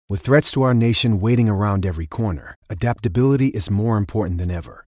With threats to our nation waiting around every corner, adaptability is more important than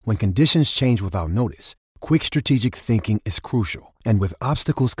ever. When conditions change without notice, quick strategic thinking is crucial. And with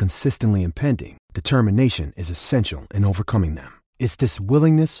obstacles consistently impending, determination is essential in overcoming them. It's this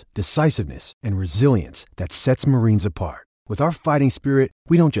willingness, decisiveness, and resilience that sets Marines apart. With our fighting spirit,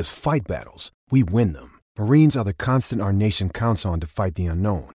 we don't just fight battles, we win them. Marines are the constant our nation counts on to fight the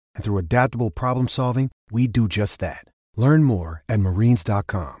unknown. And through adaptable problem solving, we do just that. Learn more at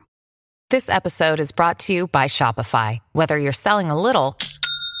marines.com. This episode is brought to you by Shopify. Whether you're selling a little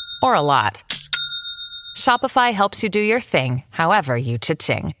or a lot, Shopify helps you do your thing, however you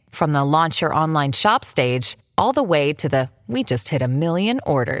cha-ching. From the launch your online shop stage, all the way to the we just hit 1 million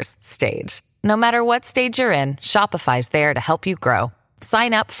orders stage. No matter what stage you're in, Shopify's there to help you grow.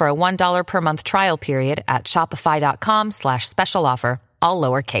 Sign up for a $1 per month trial period at shopify.com/special offer, all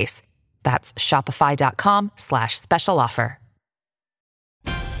lowercase. That's shopify.com/special offer.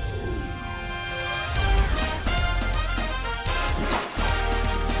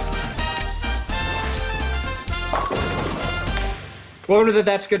 Welcome to the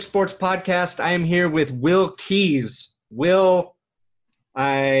That's Good Sports podcast. I am here with Will Keys. Will,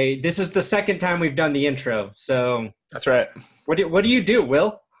 this is the second time we've done the intro, so that's right. What do you do,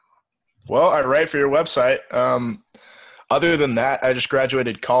 Will? Well, I write for your website. Other than that, I just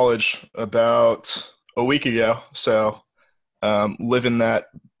graduated college about a week ago, so living that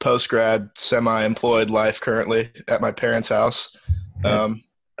post-grad semi-employed life currently at my parents' house.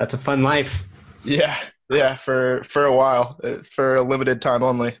 That's a fun life. Yeah, for a while, for a limited time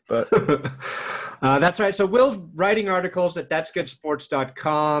only. But that's right. So Will's writing articles at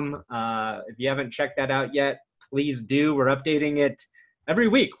that'sgoodsports.com. If you haven't checked that out yet, please do. We're updating it every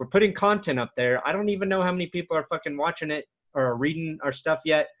week. We're putting content up there. I don't even know how many people are fucking watching it or reading our stuff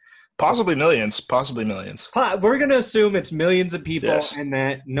yet. Possibly millions. We're going to assume it's millions of people, yes, and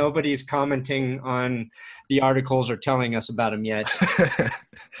that nobody's commenting on the articles or telling us about them yet.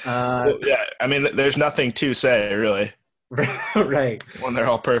 Well, yeah, I mean, there's nothing to say, really. Right. When they're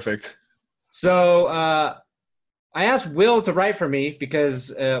all perfect. So I asked Will to write for me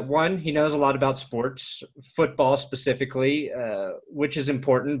because, one, he knows a lot about sports, football specifically, which is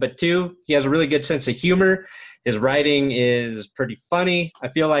important. But two, he has a really good sense of humor. His writing is pretty funny. I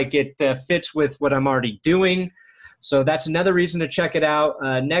feel like it fits with what I'm already doing. So that's another reason to check it out.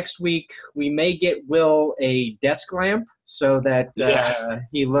 Next week, we may get Will a desk lamp so that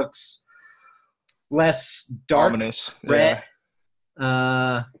he looks less dark, ominous, red,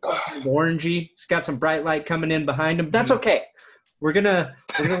 orangey. He's got some bright light coming in behind him. That's okay. We're gonna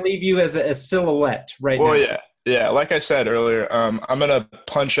leave you as a silhouette right now. Well, yeah. Like I said earlier, I'm gonna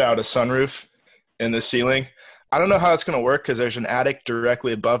punch out a sunroof in the ceiling. I don't know how it's gonna work because there's an attic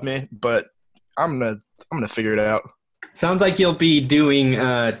directly above me, but I'm gonna figure it out. Sounds like you'll be doing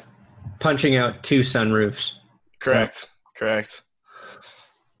punching out 2 sunroofs. Correct.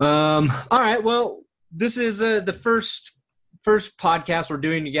 All right. Well, this is the first podcast we're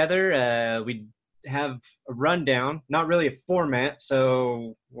doing together. We have a rundown, not really a format,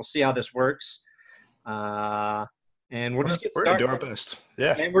 so we'll see how this works. And we'll just get started. We're going to do our best.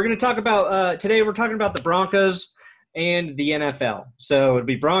 Yeah. And we're going to talk about today we're talking about the Broncos and the NFL. So it'll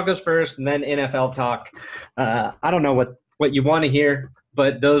be Broncos first and then NFL talk. I don't know what you want to hear,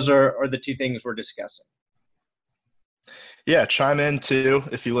 but those are the 2 things we're discussing. Yeah, chime in too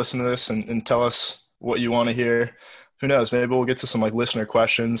if you listen to this and tell us what you want to hear. Who knows? Maybe we'll get to some listener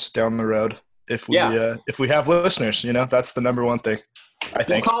questions down the road if we have listeners. That's the number one thing. I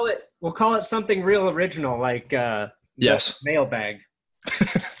think we'll call it something real original, like yes, mailbag.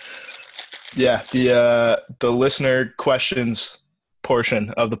 Yeah, the listener questions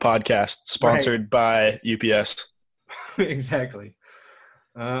portion of the podcast sponsored by UPS. Exactly.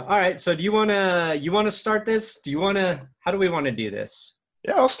 All right. So do you want to start this? How do we want to do this?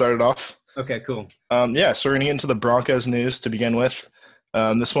 Yeah, I'll start it off. Okay, cool. So we're going to get into the Broncos news to begin with.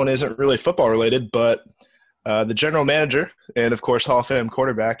 This one isn't really football related, but the general manager and, of course, Hall of Fame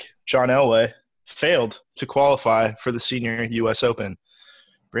quarterback John Elway failed to qualify for the Senior U.S. Open.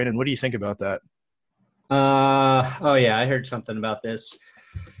 Brandon, what do you think about that? Oh, yeah, I heard something about this.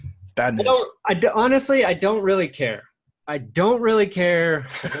 Bad news. Honestly, I don't really care. Oh,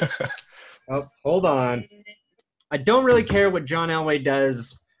 hold on. I don't really care what John Elway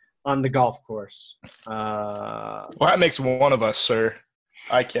does on the golf course. Well, that makes one of us, sir.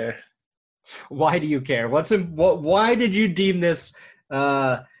 I care. Why do you care? Why did you deem this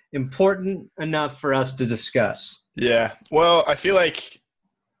important enough for us to discuss? Yeah. Well, I feel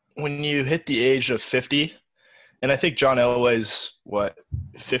when you hit the age of 50, and I think John Elway's,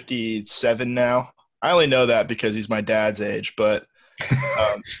 57 now? I only know that because he's my dad's age, but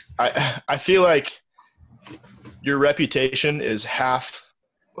I feel like your reputation is half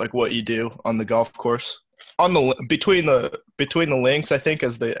like what you do on the golf course. On the between the links, I think,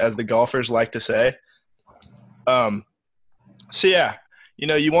 as the golfers like to say. So yeah,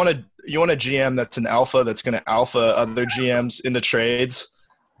 you want a GM that's an alpha, that's going to alpha other GMs into trades,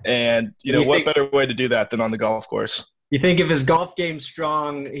 and what better way to do that than on the golf course? You think if his golf game's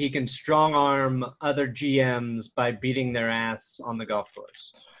strong, he can strong arm other GMs by beating their ass on the golf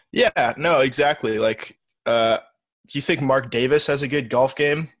course? Yeah, no, exactly. Like, do you think Mark Davis has a good golf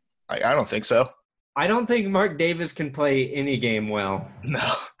game? I don't think so. I don't think Mark Davis can play any game well.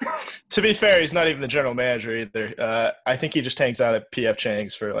 No. To be fair, he's not even the general manager either. I think he just hangs out at P.F.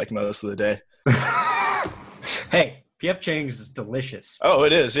 Chang's for like most of the day. Hey, P.F. Chang's is delicious. Oh,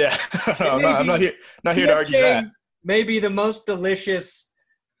 it is, yeah. No, I'm not here to argue that. Maybe the most delicious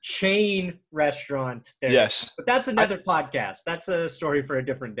chain restaurant there. Yes. But that's another podcast. That's a story for a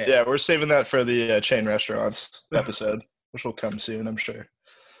different day. Yeah, we're saving that for the chain restaurants episode, which will come soon, I'm sure.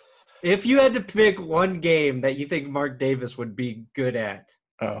 If you had to pick one game that you think Mark Davis would be good at,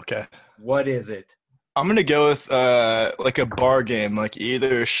 okay, what is it? I'm going to go with like a bar game, like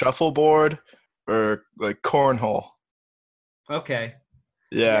either shuffleboard or like cornhole. Okay.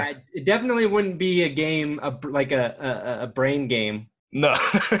 Yeah, it definitely wouldn't be a game like a brain game. No,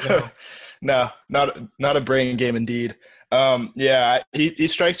 no, not a brain game indeed. Yeah, he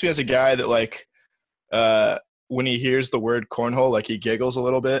strikes me as a guy that like when he hears the word cornhole, like he giggles a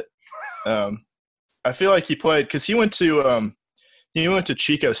little bit. I feel like he played because he went to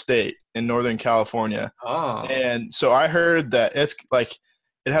Chico State in Northern California. Oh, and so I heard that it's like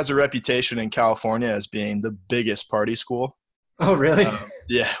it has a reputation in California as being the biggest party school. Oh, really?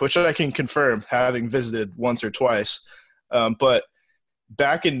 Yeah, which I can confirm, having visited once or twice. But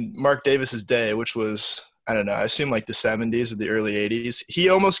back in Mark Davis's day, which was, I don't know, I assume like the 70s or the early 80s, he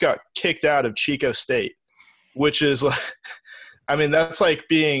almost got kicked out of Chico State, which is like, I mean, that's like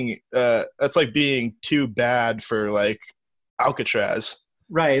being too bad for like Alcatraz.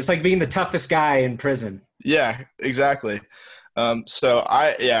 Right. It's like being the toughest guy in prison. Yeah, exactly. So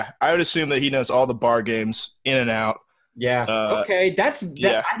I would assume that he knows all the bar games in and out. Yeah. Okay.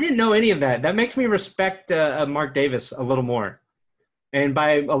 Yeah. I didn't know any of that. That makes me respect Mark Davis a little more. And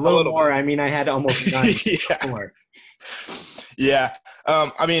by a little more, I mean I had almost none more. Yeah.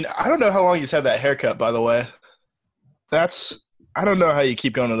 I mean, I don't know how long he's had that haircut, by the way. I don't know how you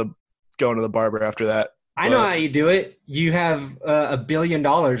keep going to the barber after that. I know how you do it. You have $1 billion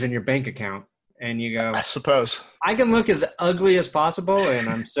in your bank account, and you go, I suppose I can look as ugly as possible, and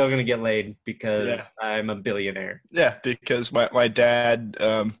I'm still going to get laid because I'm a billionaire. Yeah, because my dad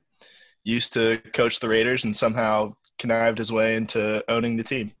used to coach the Raiders and somehow connived his way into owning the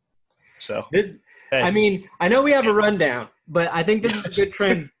team. So, I mean, I know we have a rundown, but I think this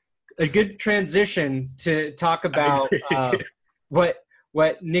is a good transition to talk about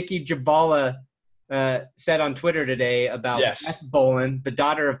what Nikki Jhabvala said on Twitter today about Beth Bolin, the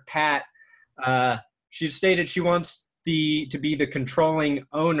daughter of Pat. She stated she wants to be the controlling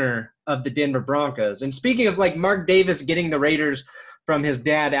owner of the Denver Broncos. And speaking of like Mark Davis getting the Raiders from his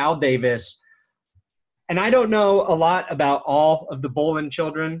dad, Al Davis, and I don't know a lot about all of the Bolin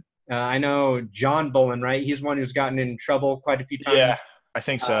children. I know John Bolin, right? He's one who's gotten in trouble quite a few times. Yeah, I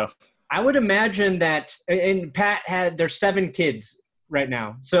think so. I would imagine that, and Pat there's 7 kids right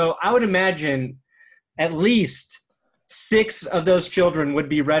now. So I would imagine at least 6 of those children would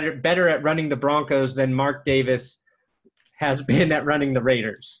be better at running the Broncos than Mark Davis has been at running the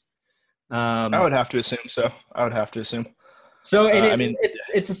Raiders. I would have to assume so. So, and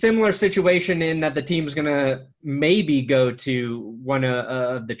it's a similar situation in that the team's going to maybe go to one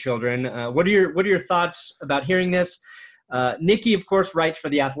of the children. What are your thoughts about hearing this? Nikki, of course, writes for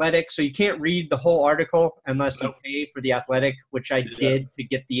The Athletic, so you can't read the whole article unless you pay for The Athletic, which I did to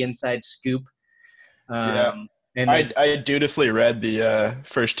get the inside scoop. And I dutifully read the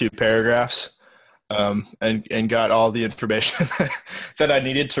first 2 paragraphs and got all the information that I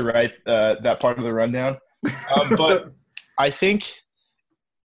needed to write that part of the rundown. But I think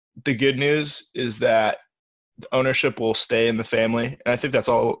the good news is that the ownership will stay in the family. And I think that's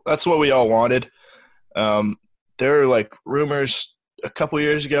what we all wanted. There were like rumors a couple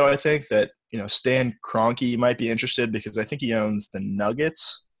years ago, I think, that, Stan Kroenke might be interested because I think he owns the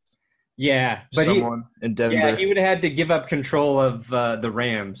Nuggets. Yeah. But someone in Denver. Yeah, he would have had to give up control of the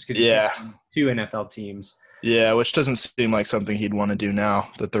Rams because he had 2 NFL teams. Yeah, which doesn't seem like something he'd want to do now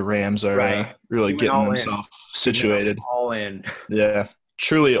that the Rams are really getting themselves situated. All in. Yeah,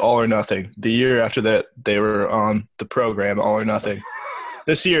 truly all or nothing. The year after that, they were on the program All or Nothing.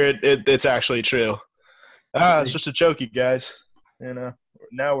 This year, it's actually true. It's just a joke, you guys.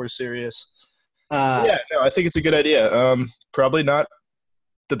 now we're serious. Uh, I think it's a good idea. Probably not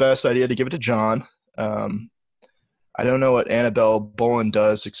the best idea to give it to John. I don't know what Annabelle Bolin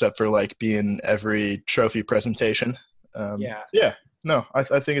does except for like being every trophy presentation. No, I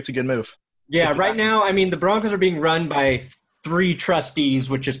think it's a good move. Yeah, right now, I mean, the Broncos are being run by 3 trustees,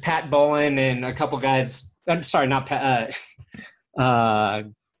 which is Pat Bolin and a couple guys. I'm sorry, not Pat.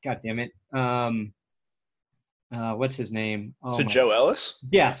 God damn it. What's his name? Joe Ellis?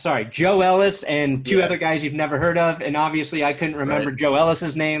 Yeah, sorry. Joe Ellis and 2 other guys you've never heard of. And obviously, I couldn't remember Joe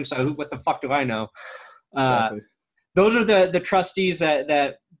Ellis's name, so what the fuck do I know? Exactly. Those are the trustees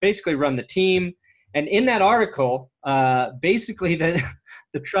that basically run the team. And in that article, basically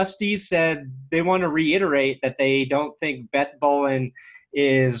the trustees said they want to reiterate that they don't think Beth Bolin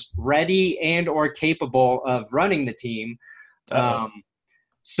is ready and or capable of running the team.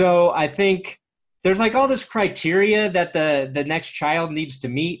 So I think there's like all this criteria that the next child needs to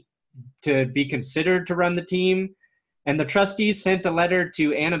meet to be considered to run the team. And the trustees sent a letter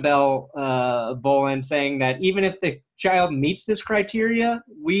to Annabelle Bolin saying that even if the child meets this criteria,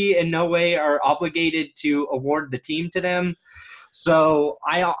 we in no way are obligated to award the team to them. So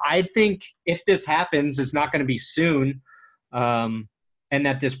I think if this happens, it's not going to be soon, and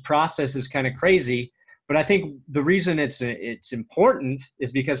that this process is kind of crazy. But I think the reason it's important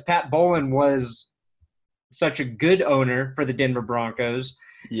is because Pat Bolin was such a good owner for the Denver Broncos.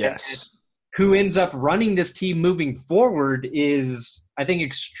 Yes. Who ends up running this team moving forward is, I think,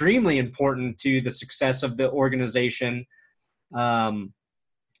 extremely important to the success of the organization. And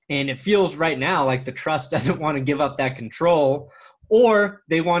it feels right now like the trust doesn't want to give up that control, or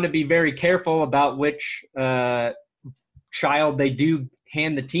they want to be very careful about which child they do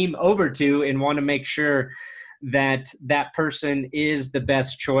hand the team over to and want to make sure that that person is the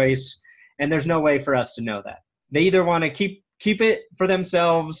best choice. And there's no way for us to know that. They either want to keep it for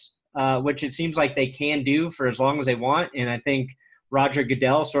themselves, which it seems like they can do for as long as they want. And I think Roger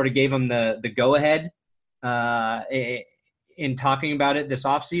Goodell sort of gave them the go-ahead in talking about it this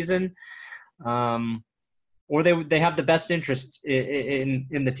offseason. Or they have the best interest in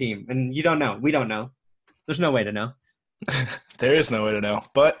the team. And you don't know. We don't know. There's no way to know. There is no way to know.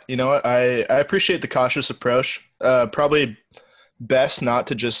 But you know what? I appreciate the cautious approach. Probably best not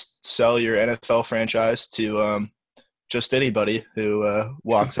to just sell your NFL franchise to just anybody who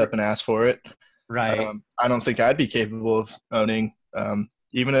walks up and asks for it. Right. I don't think I'd be capable of owning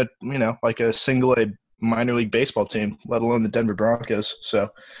even a single A minor league baseball team, let alone the Denver Broncos. So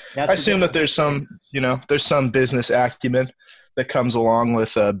I assume that there's some business acumen that comes along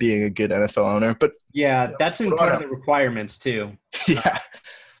with being a good NFL owner. But yeah, that's in part of the requirements too. Yeah.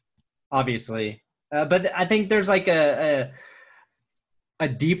 Obviously. But I think there's like a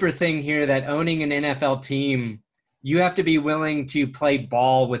deeper thing here that owning an NFL team, you have to be willing to play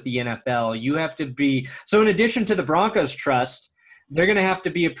ball with the NFL. You have to be – so in addition to the Broncos trust, they're going to have to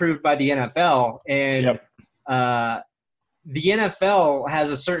be approved by the NFL. And the NFL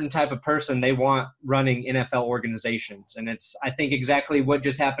has a certain type of person they want running NFL organizations. And it's, I think, exactly what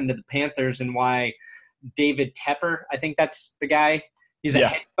just happened to the Panthers and why David Tepper, I think that's the guy. He's a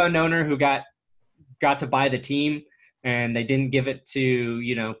hedge fund owner who got to buy the team, and they didn't give it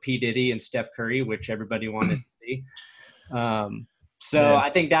to, P. Diddy and Steph Curry, which everybody wanted to see. I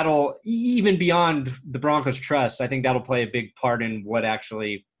think that'll, even beyond the Broncos trust, I think that'll play a big part in what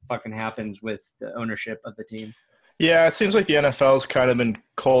actually fucking happens with the ownership of the team. Yeah, it seems like the NFL's kind of been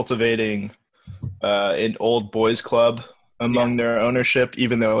cultivating an old boys club among their ownership,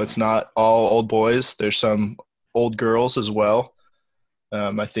 even though it's not all old boys. There's some old girls as well.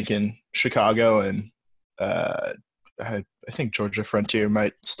 I think in Chicago and I think Georgia Frontier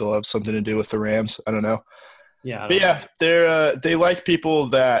might still have something to do with the Rams. I don't know. They like people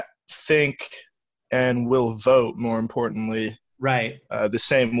that think and will vote, more importantly, right, the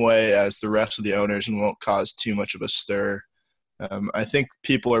same way as the rest of the owners, and won't cause too much of a stir. I think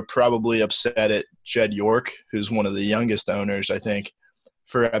people are probably upset at Jed York, who's one of the youngest owners, I think,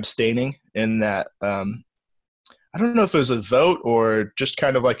 for abstaining in that. I don't know if it was a vote or just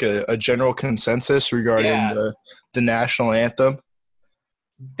kind of like a general consensus regarding the national anthem.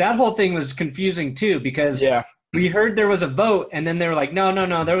 That whole thing was confusing too, because we heard there was a vote, and then they were like, no,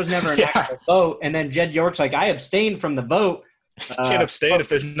 there was never an actual vote. And then Jed York's like, I abstained from the vote. You can't abstain if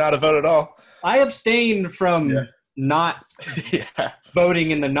there's not a vote at all. I abstained from not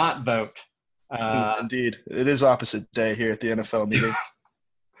voting in the not vote. Indeed. It is opposite day here at the NFL meeting.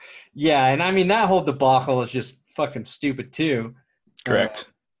 Yeah, and I mean, that whole debacle is just fucking stupid too.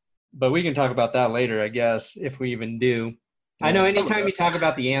 Correct. But we can talk about that later, I guess, if we even do. I know anytime you talk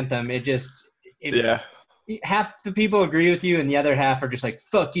about the anthem, it half the people agree with you, and the other half are just like,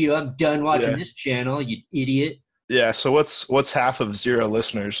 "Fuck you! I'm done watching this channel, you idiot." Yeah. So what's half of 0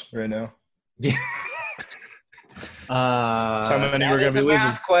 listeners right now? Yeah. How many we're going to be losing?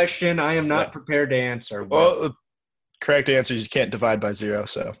 Math question. I am not prepared to answer. Well, the correct answer is you can't divide by 0,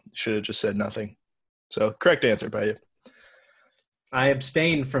 so you should have just said nothing. So correct answer by you. I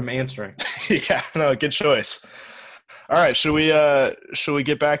abstained from answering. Yeah, no, good choice. All right, should we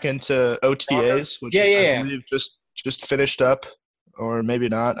get back into OTAs, which I believe just finished up, or maybe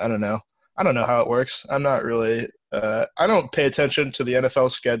not? I don't know. I don't know how it works. I'm not really. I don't pay attention to the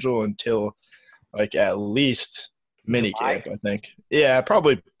NFL schedule until like at least mini camp. I think. Yeah,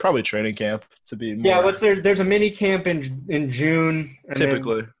 probably training camp to be more. Yeah, there's a mini camp in June. And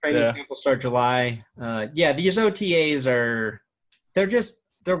typically, training camp will start July. These OTAs they're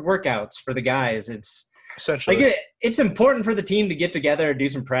workouts for the guys. It's essentially like it's important for the team to get together, do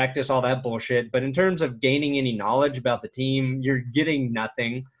some practice, all that bullshit. But in terms of gaining any knowledge about the team, you're getting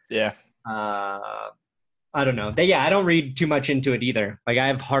nothing. Yeah. I don't know. I don't read too much into it either. Like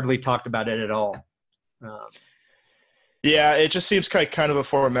I've hardly talked about it at all. Yeah, it just seems kind of a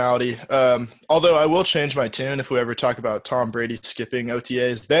formality. Although I will change my tune if we ever talk about Tom Brady skipping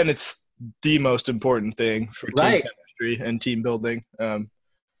OTAs. Then it's the most important thing for team chemistry and team building.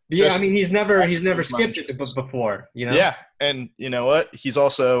 He's never skipped it before. You know. Yeah, and you know what? He's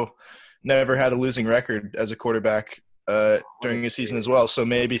also never had a losing record as a quarterback during his season as well. So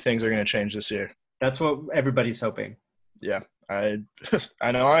maybe things are going to change this year. That's what everybody's hoping. Yeah, I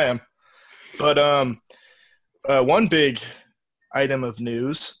know I am. But one big item of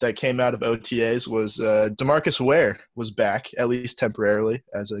news that came out of OTAs was DeMarcus Ware was back, at least temporarily,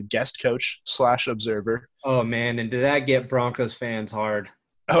 as a guest coach / observer. Oh, man, and did that get Broncos fans hard?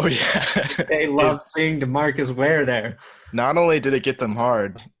 Oh, yeah. They love seeing DeMarcus Ware there. Not only did it get them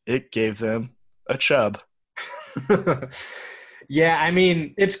hard, it gave them a chub. Yeah, I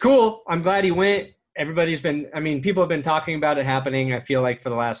mean, it's cool. I'm glad he went. People have been talking about it happening, I feel like, for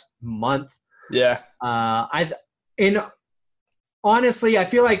the last month. Yeah. Honestly, I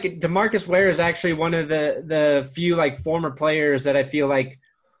feel like DeMarcus Ware is actually one of the few like former players that I feel like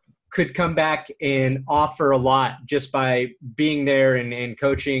could come back and offer a lot just by being there and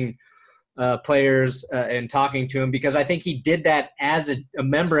coaching players and talking to him, because I think he did that as a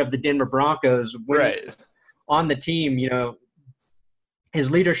member of the Denver Broncos on the team. You know,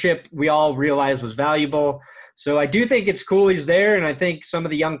 his leadership we all realized was valuable. So I do think it's cool he's there, and I think some of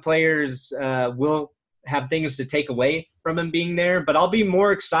the young players will have things to take away from him being there. But I'll be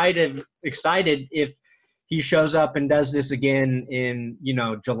more excited if he shows up and does this again in,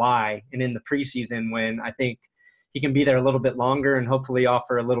 July and in the preseason, when I think he can be there a little bit longer and hopefully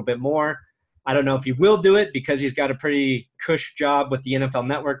offer a little bit more. I don't know if he will do it because he's got a pretty cush job with the NFL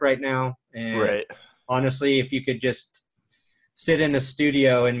Network right now. And honestly, if you could just sit in a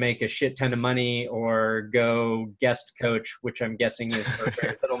studio and make a shit ton of money or go guest coach, which I'm guessing is for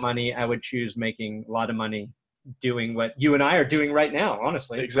very little money, I would choose making a lot of money doing what you and I are doing right now,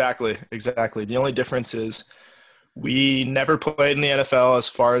 honestly. Exactly. The only difference is we never played in the NFL as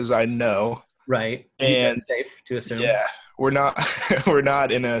far as I know. Right. And that's safe to assume. Yeah, we're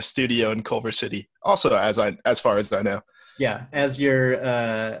not in a studio in Culver City. Also, as far as I know. Yeah, as your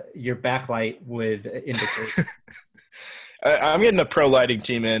backlight would indicate. I'm getting a pro lighting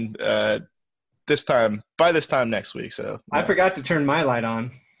team in by this time next week. So I forgot to turn my light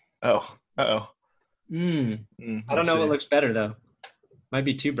on. Oh, uh-oh. I don't know what looks better though. Might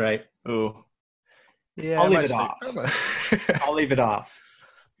be too bright. Oh, yeah. I'll leave it off. I'll leave it off.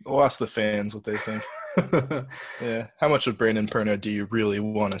 We'll ask the fans what they think. Yeah. How much of Brandon Perna do you really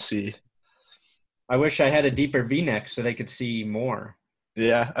want to see? I wish I had a deeper V-neck so they could see more.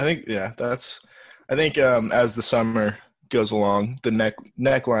 Yeah, I think as the summer goes along, the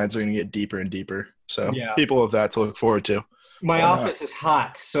necklines are going to get deeper and deeper. So people have that to look forward to. My office is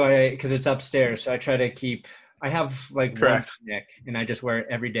hot, because it's upstairs. So I try to I have like one neck, and I just wear it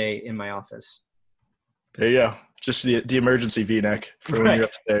every day in my office. There you go. Just the emergency V-neck for when you're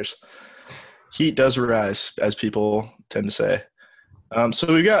upstairs. Heat does rise, as people tend to say.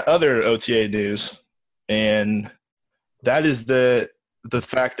 So we've got other OTA news, and that is the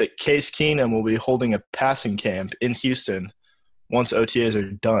fact that Case Keenum will be holding a passing camp in Houston once OTAs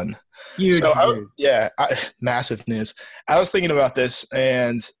are done. Huge news. Massive news. I was thinking about this,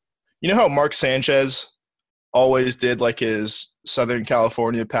 and you know how Mark Sanchez always did like his Southern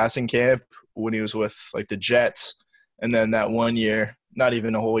California passing camp when he was with like the Jets, and then that one year, not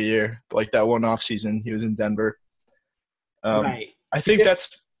even a whole year, but like that one off season, he was in Denver. Right. I think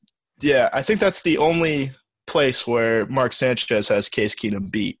that's the only place where Mark Sanchez has Case Keenum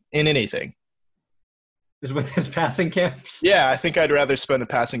beat in anything. is with his passing camps? Yeah, I think I'd rather spend a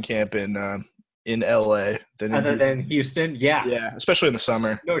passing camp in LA than in Other Houston. than Houston? Yeah. Yeah, especially in the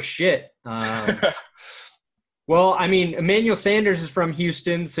summer. No shit. Well, I mean, Emmanuel Sanders is from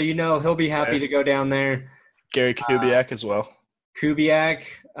Houston, so he'll be happy to go down there. Gary Kubiak as well. Kubiak.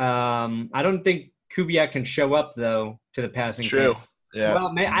 I don't think Kubiak can show up, though, to the passing True. camp. Yeah.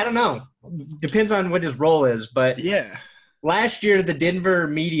 Well, I don't know. Depends on what his role is. But yeah. Last year, the Denver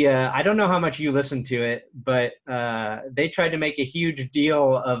media, I don't know how much you listened to it, but they tried to make a huge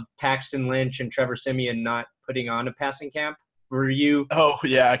deal of Paxton Lynch and Trevor Siemian not putting on a passing camp. Were you? Oh,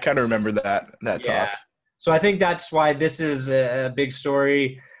 yeah, I kind of remember that talk. So I think that's why this is a big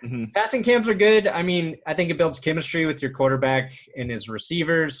story. Mm-hmm. Passing camps are good. I mean, I think it builds chemistry with your quarterback and his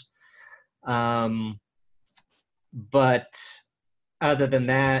receivers. But other than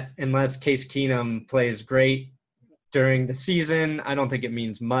that, unless Case Keenum plays great during the season, I don't think it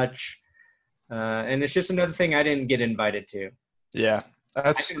means much. And it's just another thing I didn't get invited to. Yeah,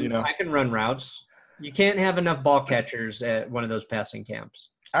 that's, I can run routes. You can't have enough ball catchers at one of those passing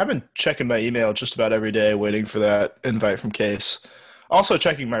camps. I've been checking my email just about every day waiting for that invite from Case. Also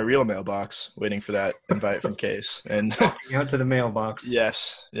checking my real mailbox, waiting for that invite from Case. And walking out to the mailbox.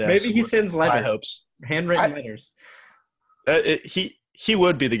 Yes. Maybe he sends letters. High hopes. Handwritten letters. He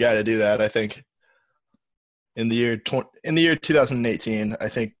would be the guy to do that, I think. In the year 2018, I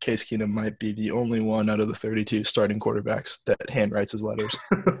think Case Keenum might be the only one out of the 32 starting quarterbacks that handwrites his letters.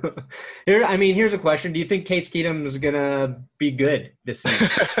 Here's a question. Do you think Case Keenum is going to be good this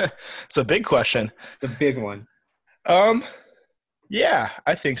season? It's a big question. It's a big one. Yeah,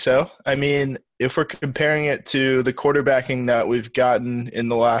 I think so. I mean, if we're comparing it to the quarterbacking that we've gotten in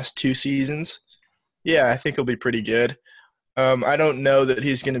the last 2 seasons, yeah, I think he'll be pretty good. I don't know that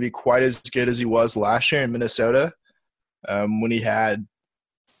he's going to be quite as good as he was last year in Minnesota when he had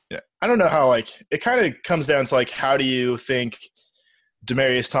I don't know how, it kind of comes down to, how do you think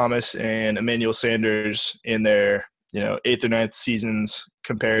Demaryius Thomas and Emmanuel Sanders in their, 8th or 9th seasons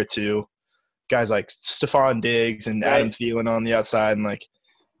compare to guys like Stephon Diggs and Adam Thielen on the outside. And,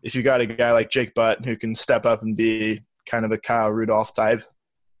 if you got a guy like Jake Butt who can step up and be kind of a Kyle Rudolph type,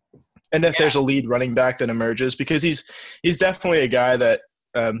 and if there's a lead running back that emerges, because he's definitely a guy that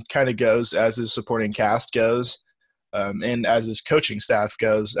kind of goes as his supporting cast goes, and as his coaching staff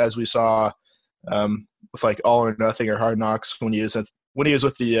goes, as we saw with All or Nothing or Hard Knocks when he was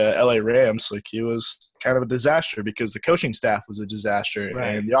with the LA Rams. He was kind of a disaster because the coaching staff was a disaster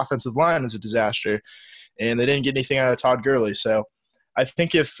and the offensive line was a disaster, and they didn't get anything out of Todd Gurley. So I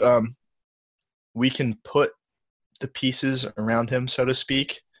think if we can put the pieces around him, so to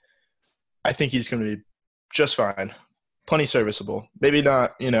speak, I think he's going to be just fine. Plenty serviceable. Maybe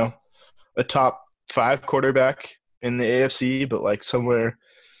not, a top 5 quarterback in the AFC, but somewhere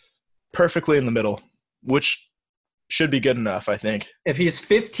perfectly in the middle, which should be good enough, I think. If he's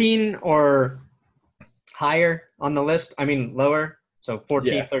 15 or higher on the list, lower, so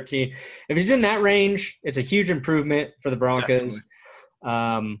 14, 13. If he's in that range, it's a huge improvement for the Broncos.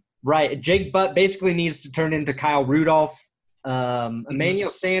 Jake Butt basically needs to turn into Kyle Rudolph. Emmanuel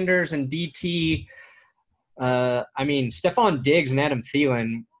Sanders and DT, Stephon Diggs and Adam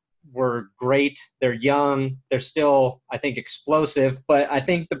Thielen were great. They're young. They're still, I think, explosive. But I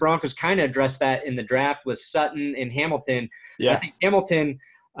think the Broncos kind of addressed that in the draft with Sutton and Hamilton. Yeah. I think Hamilton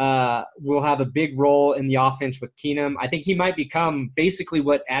will have a big role in the offense with Keenum. I think he might become basically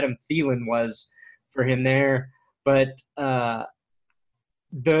what Adam Thielen was for him there. But the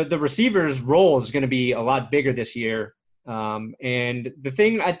receiver's role is going to be a lot bigger this year. And the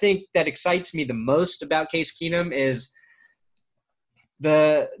thing I think that excites me the most about Case Keenum is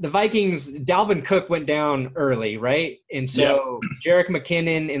the Vikings. Dalvin Cook went down early, right? And so Jerick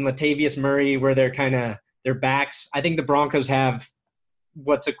McKinnon and Latavius Murray were their backs. I think the Broncos have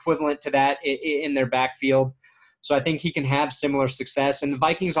what's equivalent to that in their backfield. So I think he can have similar success. And the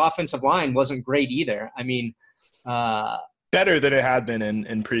Vikings offensive line wasn't great either. Better than it had been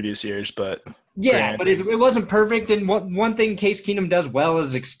in previous years, but yeah, but it wasn't perfect. And one thing Case Keenum does well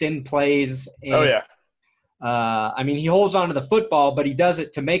is extend plays. And, he holds on to the football, but he does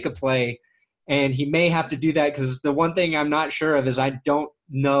it to make a play. And he may have to do that because the one thing I'm not sure of is I don't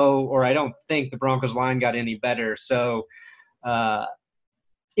know or I don't think the Broncos line got any better. So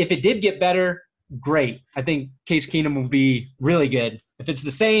if it did get better, great. I think Case Keenum will be really good. If it's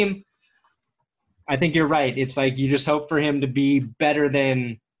the same, I think you're right. It's you just hope for him to be better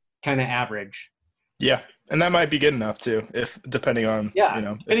than kind of average. Yeah, and that might be good enough too, depending on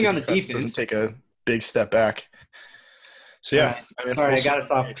depending on the defense doesn't take a big step back. So yeah, sorry, I got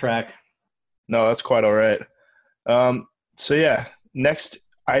us off track. No, that's quite all right. So yeah, next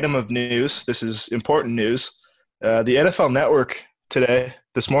item of news. This is important news. The NFL Network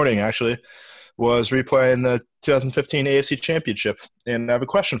this morning actually, was replaying the 2015 AFC Championship. And I have a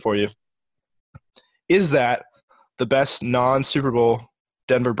question for you. Is that the best non-Super Bowl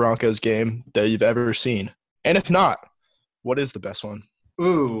Denver Broncos game that you've ever seen? And if not, what is the best one?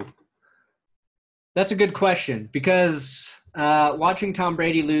 Ooh, that's a good question because watching Tom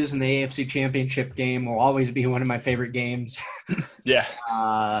Brady lose in the AFC Championship game will always be one of my favorite games. Yeah,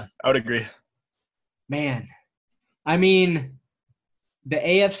 I would agree. Man, I mean, the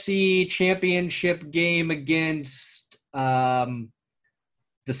AFC Championship game against the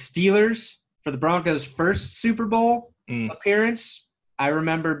Steelers for the Broncos' first Super Bowl appearance, I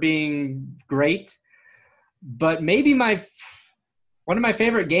remember being great. But maybe one of my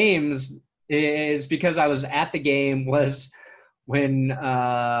favorite games is because I was at the game was when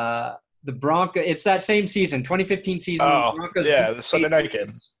the Broncos – it's that same season, 2015 season. Oh, Broncos yeah, the Sunday night game.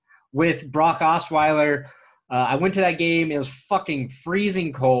 With Brock Osweiler. I went to that game. It was fucking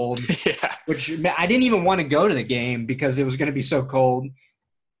freezing cold, Yeah. which I didn't even want to go to the game because it was going to be so cold.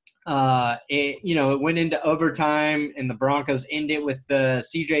 It went into overtime, and the Broncos ended with the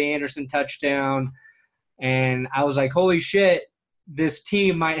C.J. Anderson touchdown. And I was like, holy shit, this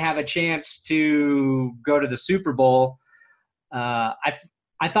team might have a chance to go to the Super Bowl. I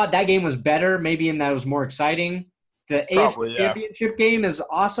thought that game was better, maybe in that it was more exciting. The AFC Championship game, as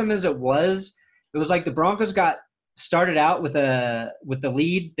awesome as it was like the Broncos got started out with the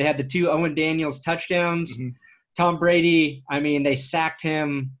lead. They had the 2 Owen Daniels touchdowns. Mm-hmm. Tom Brady, I mean, they sacked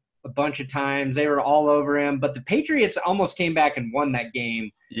him a bunch of times. They were all over him. But the Patriots almost came back and won that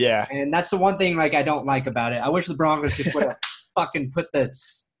game. Yeah. And that's the one thing, like, I don't like about it. I wish the Broncos just would have fucking put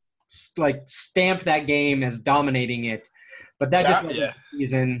stamped that game as dominating it. But that just wasn't the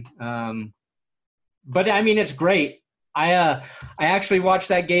season. But, I mean, it's great. I actually watched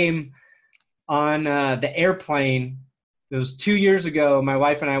that game on the airplane. It was 2 years ago. My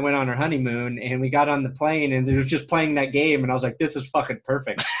wife and I went on our honeymoon, and we got on the plane, and they were just playing that game, and I was like, this is fucking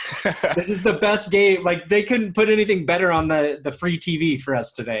perfect. This is the best game. Like, they couldn't put anything better on the free TV for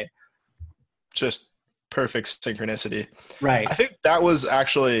us today. Just perfect synchronicity. Right. I think that was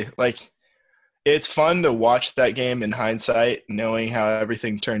actually, like, it's fun to watch that game in hindsight, knowing how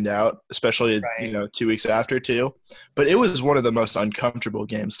everything turned out, especially, 2 weeks after, too. But it was one of the most uncomfortable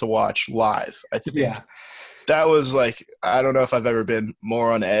games to watch live, I think. Yeah. That was, like, I don't know if I've ever been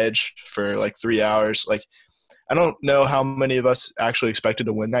more on edge for, like, 3 hours. Like, I don't know how many of us actually expected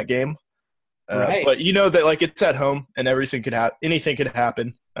to win that game. Right. But you know that, like, it's at home and anything could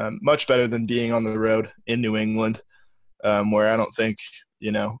happen. Much better than being on the road in New England, where I don't think –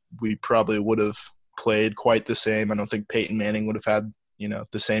 we probably would have played quite the same. I don't think Peyton Manning would have had,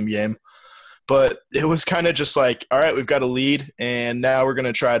 the same game. But it was kind of just like, all right, we've got a lead, and now we're going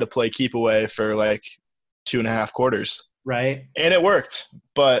to try to play keep away for like 2.5 quarters. Right. And it worked,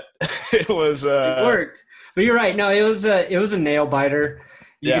 but it was it worked. But you're right. No, it was a nail biter.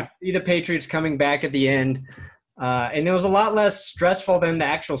 You Yeah. could see the Patriots coming back at the end. And it was a lot less stressful than the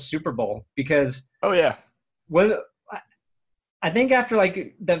actual Super Bowl because Oh yeah. I think after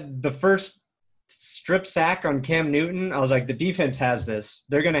like the first strip sack on Cam Newton, I was like, the defense has this.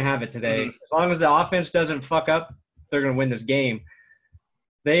 They're going to have it today. Mhm. As long as the offense doesn't fuck up, they're going to win this game.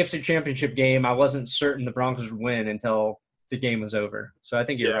 The AFC Championship game, I wasn't certain the Broncos would win until the game was over. So I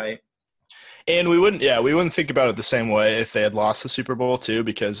think you're right. And we wouldn't think about it the same way if they had lost the Super Bowl too,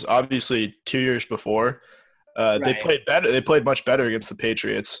 because obviously 2 years before, they played better. They played much better against the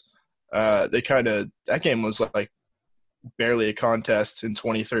Patriots. That game was like barely a contest in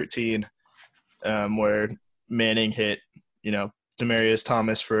 2013, where Manning hit, Demaryius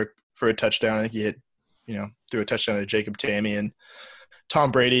Thomas for a touchdown. I think he hit, threw a touchdown to Jacob Tamme, and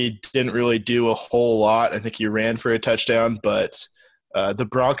Tom Brady didn't really do a whole lot. I think he ran for a touchdown, but the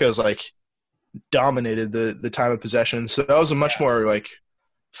Broncos dominated the time of possession. So that was a much more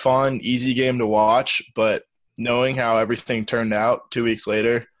fun, easy game to watch. But knowing how everything turned out 2 weeks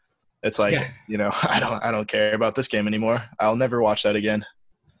later, it's I don't care about this game anymore. I'll never watch that again.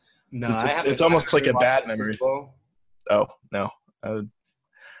 No, it's almost like a bad memory. Oh no,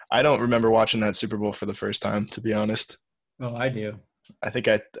 I don't remember watching that Super Bowl for the first time, to be honest. Oh, I do. I think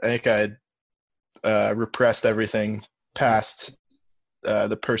I repressed everything past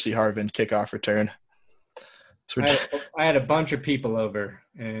the Percy Harvin kickoff return. So I had a bunch of people over,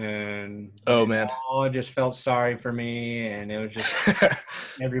 and man, all just felt sorry for me, and it was just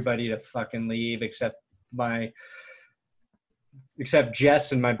everybody to fucking leave except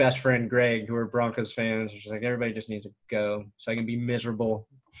Jess and my best friend Greg, who are Broncos fans. It's just like everybody just needs to go, so I can be miserable,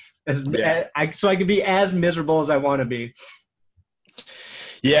 so I can be as miserable as I want to be.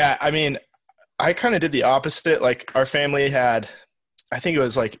 Yeah, I mean, I kind of did the opposite. Like our family had, I think it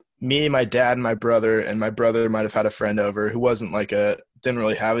was like me, my dad, and my brother might have had a friend over who wasn't didn't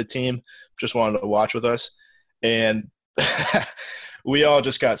really have a team, just wanted to watch with us. And we all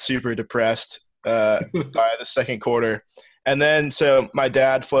just got super depressed by the second quarter. And then so my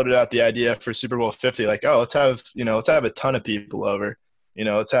dad floated out the idea for Super Bowl 50, like, oh, let's have a ton of people over,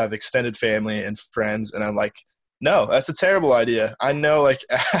 let's have extended family and friends. And I'm like, no, that's a terrible idea. I know,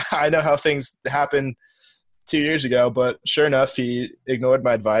 I know how things happened 2 years ago, but sure enough, he ignored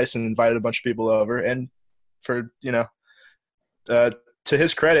my advice and invited a bunch of people over. And to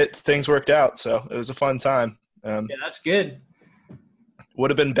his credit, things worked out. So it was a fun time. Yeah, that's good.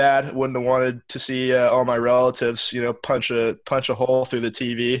 Would have been bad. Wouldn't have wanted to see all my relatives, punch a hole through the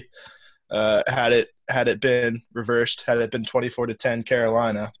TV. Had it been reversed, had it been 24-10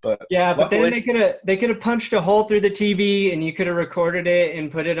 Carolina, but yeah, but luckily, then they could have punched a hole through the TV, and you could have recorded it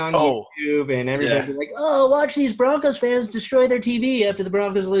and put it on YouTube, and everybody would be like, "Oh, watch these Broncos fans destroy their TV after the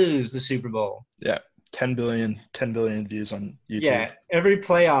Broncos lose the Super Bowl." Yeah, 10 billion views on YouTube. Yeah, every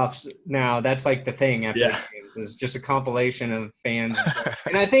playoffs now, that's like the thing after Yeah. the games is just a compilation of fans,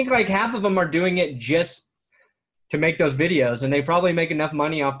 and I think like half of them are doing it just to make those videos, and they probably make enough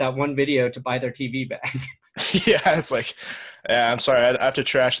money off that one video to buy their TV back. Yeah, it's like, yeah, I'm sorry, I have to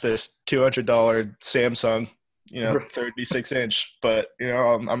trash this $200 Samsung, 36-inch, but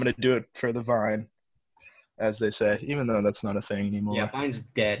I'm gonna do it for the Vine, as they say, even though that's not a thing anymore. Yeah, Vine's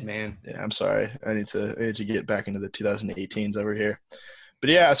dead, man. Yeah, I'm sorry. I need to get back into the 2018s over here. But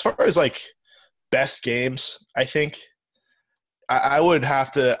yeah, as far as like best games, I think I would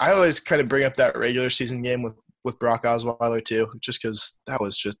have to. I always kind of bring up that regular season game with Brock Osweiler too, just because that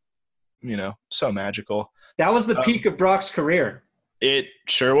was just so magical. That was the peak of Brock's career. It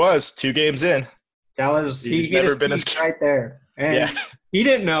sure was. 2 games in. That was he's never been as right there, and yeah. He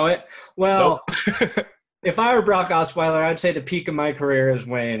didn't know it. Well, Nope. if I were Brock Osweiler, I'd say the peak of my career is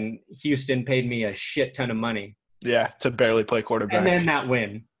when Houston paid me a shit ton of money. Yeah, to barely play quarterback, and then that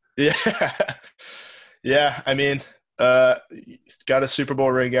win. Yeah, yeah. I mean, got a Super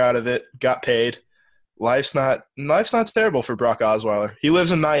Bowl ring out of it. Got paid. Life's not terrible for Brock Osweiler. He lives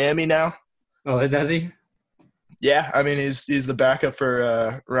in Miami now. Oh, does he? Yeah, I mean he's the backup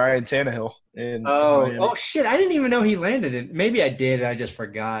for Ryan Tannehill in Miami. Oh shit! I didn't even know he landed it. Maybe I did. I just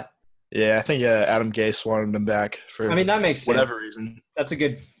forgot. Yeah, I think Adam Gase wanted him back for. I mean that makes sense. Whatever reason. That's a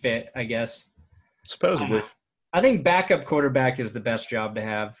good fit, I guess. Supposedly. I think backup quarterback is the best job to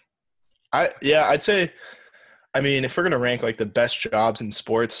have. I'd say. I mean, if we're going to rank like the best jobs in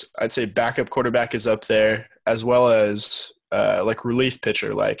sports, I'd say backup quarterback is up there, as well as like relief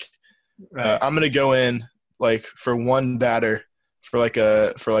pitcher. Like Right. I'm going to go in like for one batter for like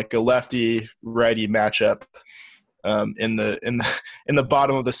a lefty righty matchup in the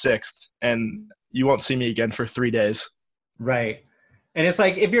bottom of the 6th, and you won't see me again for 3 days. Right. And it's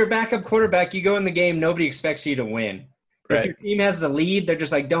like if you're a backup quarterback, you go in the game, nobody expects you to win. If Right. your team has the lead, they're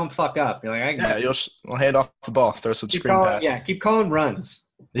just like, don't fuck up. You're like, You'll hand off the ball, throw some screen pass. Yeah, keep calling runs.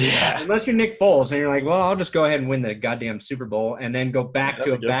 Yeah. Unless you're Nick Foles and you're like, well, I'll just go ahead and win the goddamn Super Bowl and then go back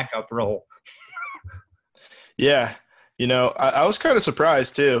to a backup role. Yeah. I was kind of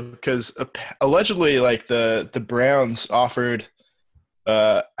surprised too, because allegedly like the Browns offered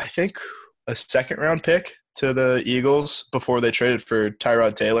I think a 2nd-round pick to the Eagles before they traded for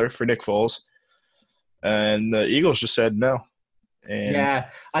Tyrod Taylor for Nick Foles. And the Eagles just said no. And yeah,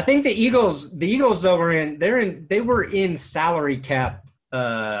 I think the Eagles though they were in salary cap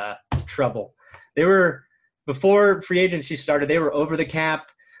trouble. They were before free agency started. They were over the cap,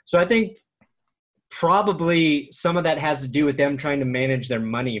 so I think probably some of that has to do with them trying to manage their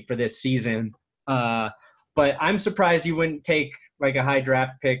money for this season. But I'm surprised you wouldn't take like a high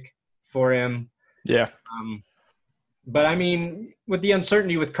draft pick for him. Yeah. But I mean, with the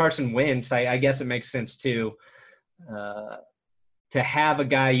uncertainty with Carson Wentz, I guess it makes sense too, to have a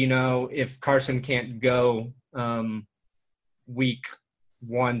guy, if Carson can't go week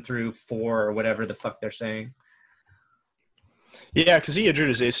 1 through 4 or whatever the fuck they're saying. Yeah, because he injured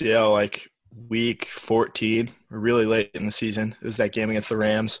his ACL like week 14, or really late in the season. It was that game against the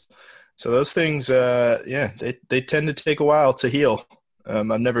Rams. So those things, they tend to take a while to heal. I've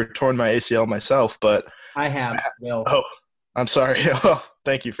never torn my ACL myself, but I have. Will. Oh, I'm sorry. Oh,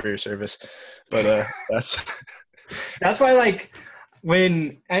 thank you for your service. But that's why, like,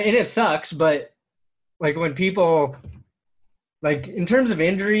 and it sucks, but like when people, like in terms of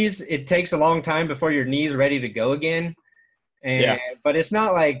injuries, it takes a long time before your knee's ready to go again. But it's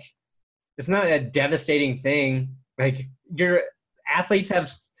not a devastating thing. Like your athletes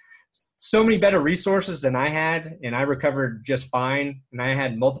have so many better resources than I had, and I recovered just fine. And I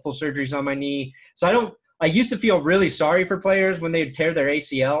had multiple surgeries on my knee. So I used to feel really sorry for players when they would tear their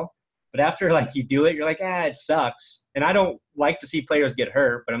ACL. But after, like, you do it, you're like, it sucks. And I don't like to see players get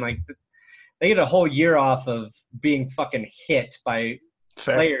hurt, but I'm like, they get a whole year off of being fucking hit by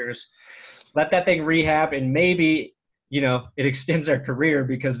players. Let that thing rehab, and maybe, it extends their career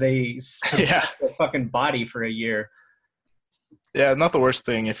because they their fucking body for a year. Yeah, not the worst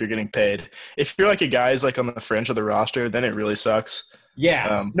thing if you're getting paid. If you're like a guy's like on the fringe of the roster, then it really sucks.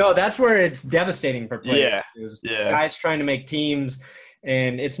 Yeah. No, that's where it's devastating for players. Yeah. Guys trying to make teams,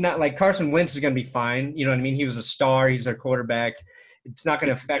 and it's not like Carson Wentz is going to be fine. You know what I mean? He was a star. He's their quarterback. It's not going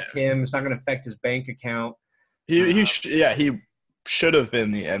to affect him. It's not going to affect his bank account. He should have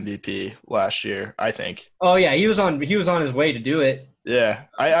been the MVP last year, I think. Oh yeah, he was on his way to do it. Yeah.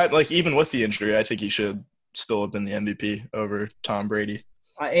 I like, even with the injury, I think he should still have been the MVP over Tom Brady.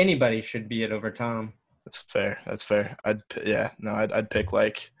 Anybody should be it over Tom. That's fair. I'd pick,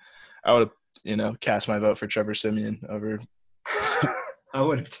 like, I would have, cast my vote for Trevor Siemian over I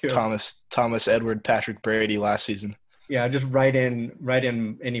would have too. Thomas Edward Patrick Brady last season. Yeah, just write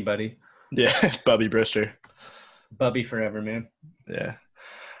in anybody. Yeah, Bubby Brister. Bubby forever, man. Yeah.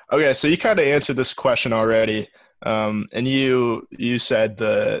 Okay, so you kind of answered this question already. And you said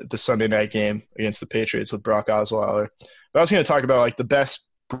the Sunday night game against the Patriots with Brock Osweiler. But I was going to talk about, like, the best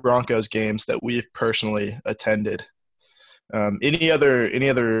Broncos games that we've personally attended. Any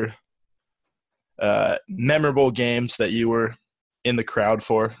other memorable games that you were in the crowd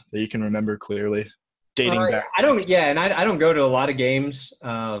for that you can remember clearly, dating back? I don't go to a lot of games.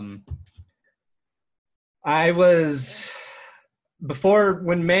 I was before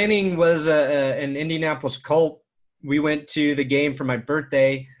when Manning was an Indianapolis Colt. We went to the game for my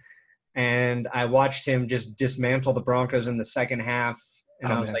birthday, and I watched him just dismantle the Broncos in the second half.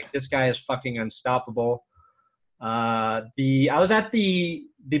 And I was like, this guy is fucking unstoppable. I was at the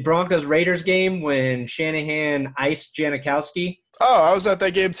Broncos Raiders game when Shanahan iced Janikowski. Oh, I was at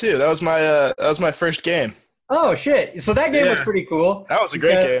that game too. That was my first game. Oh shit! So that game was pretty cool. That was a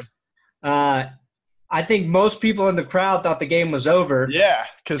great game. I think most people in the crowd thought the game was over. Yeah,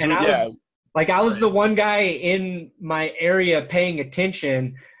 because I was the one guy in my area paying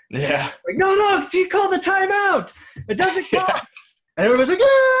attention. Yeah. Like, no, you call the timeout. It doesn't count. And everyone was like,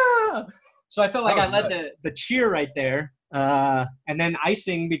 ah! So I felt like I led the cheer right there. And then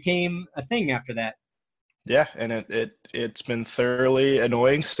icing became a thing after that. Yeah, and it's been thoroughly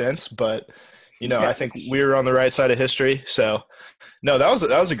annoying since, but I think we were on the right side of history. So, no, that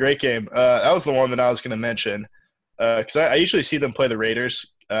was a great game. That was the one that I was going to mention because I usually see them play the Raiders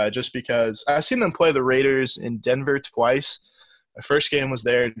just because I've seen them play the Raiders in Denver twice. My first game was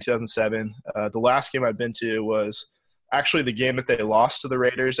there in 2007. The last game I've been to was actually the game that they lost to the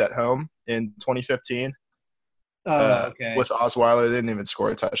Raiders at home in 2015. Okay. With Osweiler, they didn't even score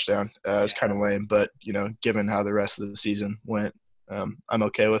a touchdown. It was kind of lame, but given how the rest of the season went, I'm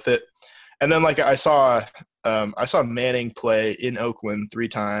okay with it. And then, like, I saw Manning play in Oakland 3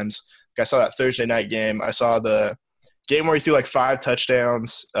 times. I saw that Thursday night game. I saw the game where he threw like 5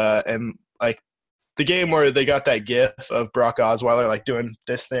 touchdowns, and like the game where they got that GIF of Brock Osweiler like doing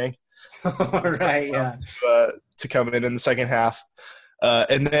this thing. Right. Yeah. To come in the second half,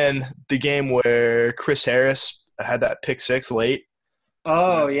 and then the game where Chris Harris had that pick 6 late.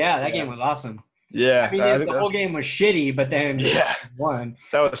 Oh yeah, that game was awesome. Yeah, I mean, the whole game was shitty, but then won.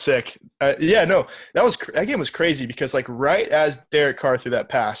 That was sick. That game was crazy because like right as Derek Carr threw that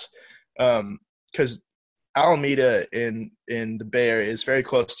pass, because Alameda in the Bay Area is very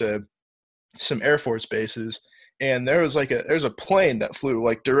close to some Air Force bases, and there's a plane that flew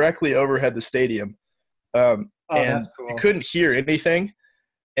like directly overhead the stadium, and that's cool. You couldn't hear anything.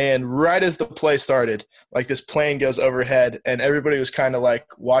 And right as the play started, like this plane goes overhead and everybody was kind of like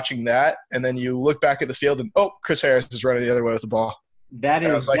watching that. And then you look back at the field and, Chris Harris is running the other way with the ball.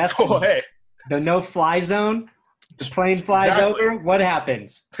 That's hey. The no-fly zone. The plane flies over. What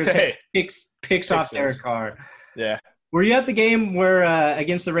happens? Chris Harris picks off Derek Carr. Yeah. Were you at the game where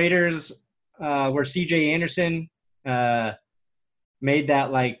against the Raiders where C.J. Anderson made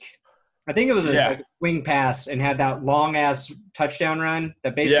that like – I think it was a wing pass and had that long ass touchdown run.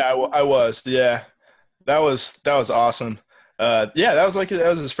 That basically. Yeah, I was. Yeah, that was awesome. That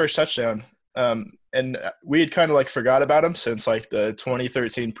was his first touchdown. And we had kind of like forgot about him since like the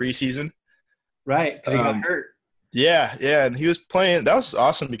 2013 preseason. Right, because he got hurt. Yeah, and he was playing. That was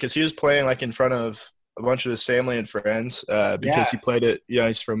awesome because he was playing like in front of a bunch of his family and friends because he played at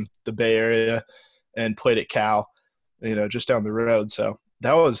he's from the Bay Area and played at Cal, just down the road. So.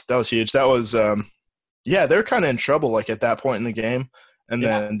 That was huge. That was they were kind of in trouble like at that point in the game, and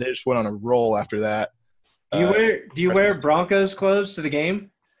then they just went on a roll after that. Do you wear Broncos clothes to the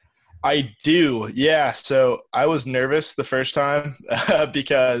game? I do, yeah. So I was nervous the first time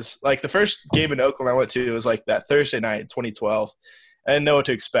because, like, the first game in Oakland I went to was like that Thursday night in 2012. I didn't know what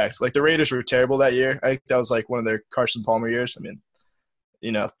to expect. Like, the Raiders were terrible that year. I think that was like one of their Carson Palmer years. I mean,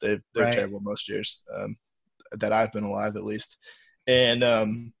 you know, they're terrible most years that I've been alive, at least.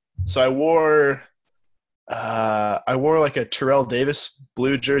 And so I wore like a Terrell Davis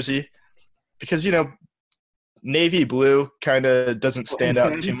blue jersey because, you know, navy blue kind of doesn't stand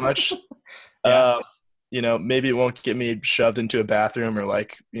out too much. You know, maybe it won't get me shoved into a bathroom or,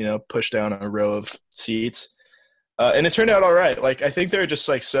 like, you know, pushed down a row of seats. And it turned out all right. Like, I think they're just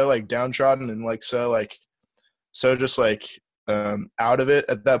like so like downtrodden and like so just like out of it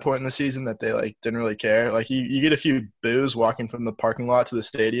at that point in the season that they like didn't really care. Like, you get a few boos walking from the parking lot to the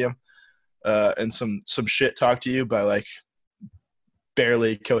stadium, and some shit talk to you by like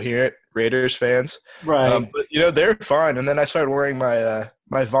barely coherent Raiders fans. Right. But, you know, they're fine. And then I started wearing my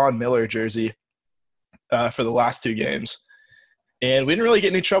my Von Miller jersey for the last two games. And we didn't really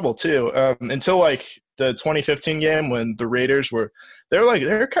get any trouble too until like the 2015 game when the Raiders were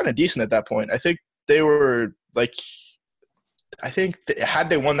kind of decent at that point. I think they were like had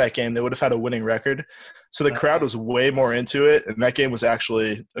they won that game, they would have had a winning record. So the crowd was way more into it, and that game was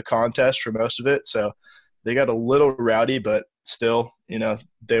actually a contest for most of it. So they got a little rowdy, but still, you know,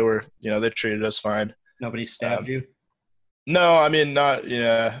 they treated us fine. Nobody stabbed you? No, I mean, not,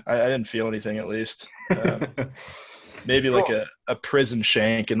 yeah, I didn't feel anything at least. Maybe like a prison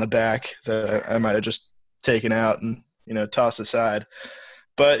shank in the back that I might have just taken out and, you know, tossed aside.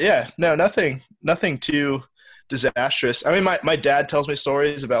 But yeah, no, nothing too disastrous. I mean, my dad tells me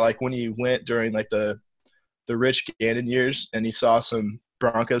stories about like when he went during like the Rich Gannon years and he saw some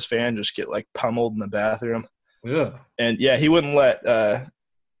Broncos fan just get like pummeled in the bathroom. Yeah. And yeah, he wouldn't let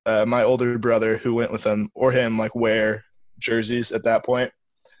my older brother who went with him or him like wear jerseys at that point.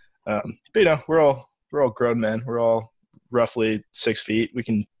 But, you know, we're all grown men. We're all roughly 6 feet. We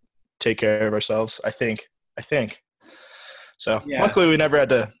can take care of ourselves, I think. So yeah. Luckily we never had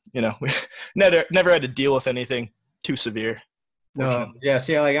to, you know, we never had to deal with anything too severe. No, yeah.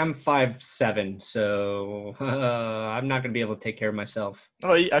 See, like I'm 5'7", so I'm not going to be able to take care of myself.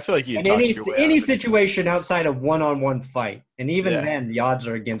 Oh, I feel like you. In any situation outside of one-on-one fight, and even then, the odds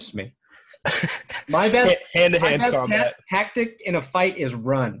are against me. My best hand-to-hand combat tactic in a fight is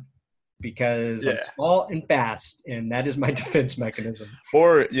run, because I'm small and fast, and that is my defense mechanism.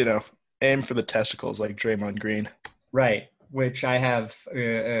 Or, you know, aim for the testicles like Draymond Green. Right. Which I have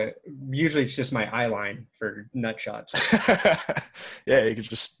usually it's just my eye line for nut shots. Yeah, you could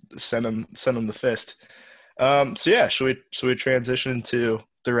just send them the fist. So yeah, should we transition to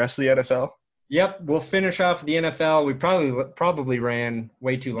the rest of the NFL? Yep, we'll finish off the NFL. We probably ran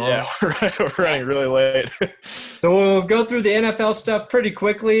way too long. Yeah, we're running really late. So we'll go through the NFL stuff pretty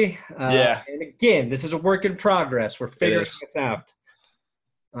quickly. Yeah. And again, this is a work in progress. We're figuring this out.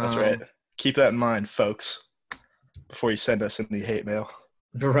 That's right. Keep that in mind, folks, before you send us any hate mail.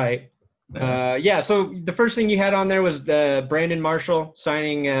 Right. So the first thing you had on there was Brandon Marshall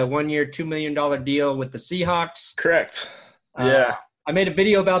signing a 1-year, $2 million deal with the Seahawks. Correct. Yeah. I made a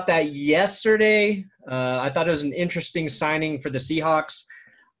video about that yesterday. I thought it was an interesting signing for the Seahawks.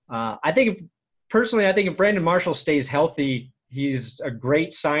 I think if Brandon Marshall stays healthy, he's a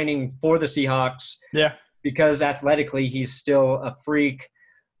great signing for the Seahawks. Yeah. Because athletically, he's still a freak.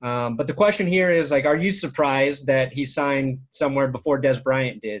 But the question here is, like, are you surprised that he signed somewhere before Dez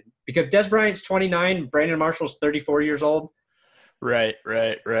Bryant did? Because Dez Bryant's 29, Brandon Marshall's 34 years old. Right.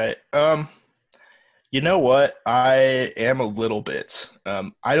 You know what? I am a little bit.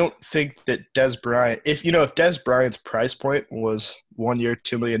 I don't think that Dez Bryant – if Dez Bryant's price point was 1 year,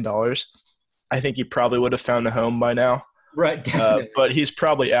 $2 million, I think he probably would have found a home by now. Right, definitely. But he's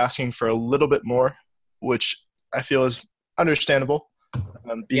probably asking for a little bit more, which I feel is understandable.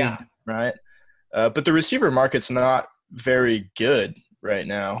 Right. But the receiver market's not very good right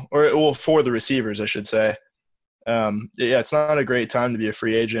now, for the receivers, I should say. It's not a great time to be a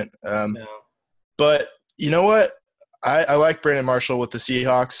free agent. No. But you know what? I like Brandon Marshall with the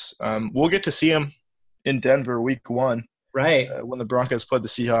Seahawks. We'll get to see him in Denver week 1. Right. When the Broncos played the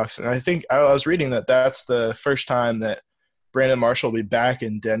Seahawks. And I think I was reading that that's the first time that Brandon Marshall will be back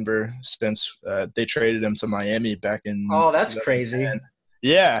in Denver since they traded him to Miami back in – Oh, that's crazy.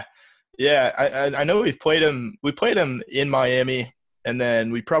 Yeah. I know we played him in Miami, and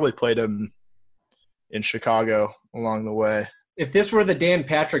then we probably played him in Chicago along the way. If this were the Dan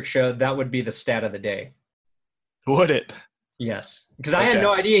Patrick show, that would be the stat of the day. Would it? Yes. Because I had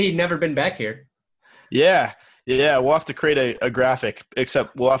no idea he'd never been back here. Yeah. Yeah, we'll have to create a graphic,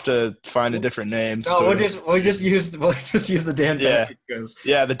 except we'll have to find a different name. No, we'll just use the Dan Patrick goes.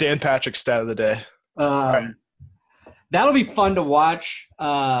 Yeah, the Dan Patrick stat of the day. Right. That'll be fun to watch.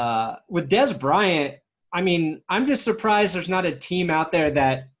 With Dez Bryant, I mean, I'm just surprised there's not a team out there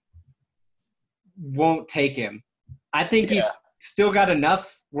that won't take him. I think he's still got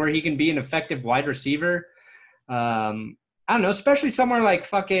enough where he can be an effective wide receiver. I don't know, especially somewhere like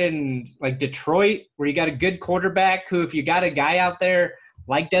fucking like Detroit, where you got a good quarterback who, if you got a guy out there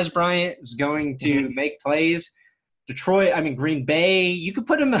like Dez Bryant, is going to make plays. Detroit, I mean, Green Bay, you could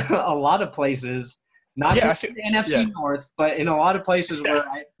put him a lot of places, not just in the NFC North, but in a lot of places where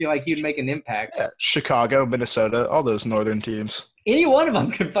I feel like he'd make an impact. Yeah, Chicago, Minnesota, all those northern teams. Any one of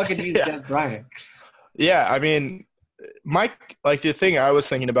them could fucking use Dez Bryant. Yeah, I mean, Mike, like the thing I was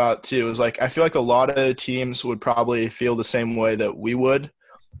thinking about too is like I feel like a lot of teams would probably feel the same way that we would,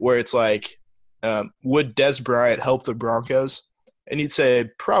 where it's like, would Dez Bryant help the Broncos? And you'd say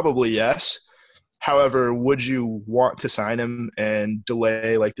probably yes. However, would you want to sign him and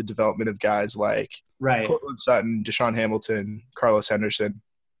delay like the development of guys like Cortland Sutton, Deshaun Hamilton, Carlos Henderson?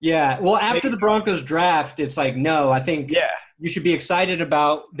 Yeah, well, after the Broncos draft, it's like, no, I think you should be excited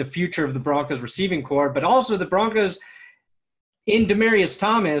about the future of the Broncos receiving corps, but also the Broncos in Demaryius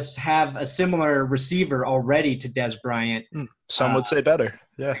Thomas have a similar receiver already to Dez Bryant. Some would say better.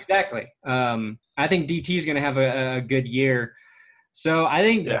 Yeah, exactly. I think DT is going to have a good year. So I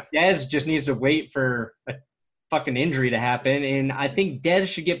think Dez just needs to wait for a fucking injury to happen, and I think Dez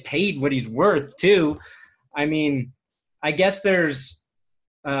should get paid what he's worth too. I mean, I guess there's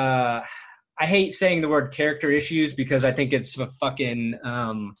I hate saying the word character issues because I think it's a fucking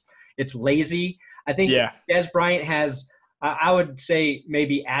it's lazy. I think Dez Bryant has I would say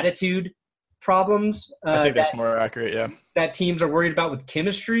maybe attitude problems. I think that's more accurate, that teams are worried about with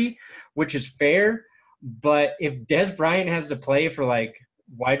chemistry, which is fair. But if Dez Bryant has to play for like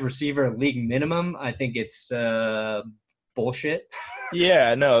wide receiver league minimum, I think it's bullshit.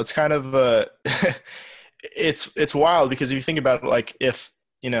 Yeah, no, it's kind of it's wild because if you think about it, like if,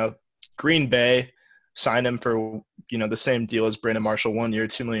 Green Bay signed him for, the same deal as Brandon Marshall 1 year,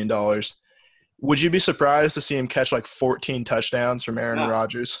 $2 million, would you be surprised to see him catch like 14 touchdowns from Aaron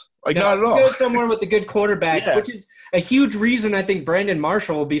Rodgers? Like, not at all. Go somewhere with a good quarterback, which is a huge reason I think Brandon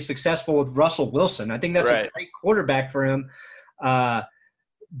Marshall will be successful with Russell Wilson. I think that's a great quarterback for him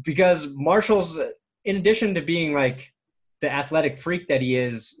because Marshall's, in addition to being like the athletic freak that he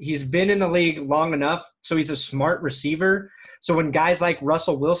is, he's been in the league long enough, so he's a smart receiver. So when guys like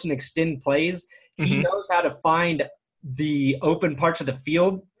Russell Wilson extend plays, he knows how to find the open parts of the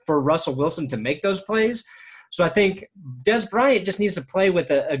field for Russell Wilson to make those plays. So I think Dez Bryant just needs to play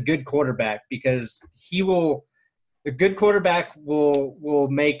with a good quarterback because a good quarterback will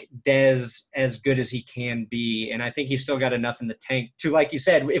make Dez as good as he can be. And I think he's still got enough in the tank to, like you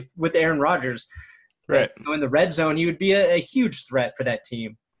said, if with Aaron Rodgers, in the red zone, he would be a huge threat for that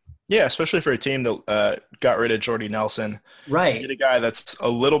team. Yeah, especially for a team that got rid of Jordy Nelson. Right. You get a guy that's a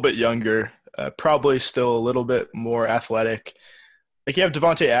little bit younger, probably still a little bit more athletic. Like you have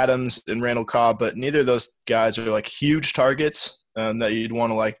Devontae Adams and Randall Cobb, but neither of those guys are like huge targets that you'd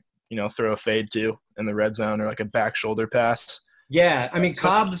want to throw a fade to in the red zone or like a back shoulder pass. Yeah, I mean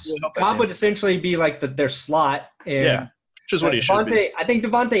Cobb would essentially be like their slot. And which is what he should be. I think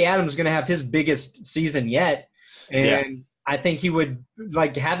Devontae Adams is going to have his biggest season yet, and I think he would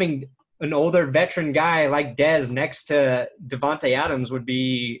like having an older veteran guy like Dez next to Devontae Adams would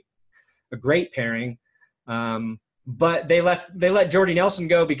be a great pairing. But they let Jordy Nelson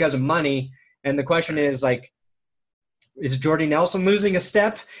go because of money, and the question is like, is Jordy Nelson losing a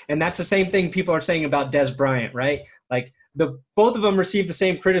step? And that's the same thing people are saying about Dez Bryant, right? Like both of them received the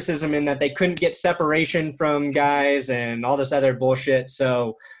same criticism in that they couldn't get separation from guys and all this other bullshit.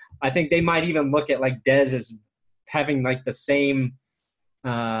 So I think they might even look at like Dez as having like the same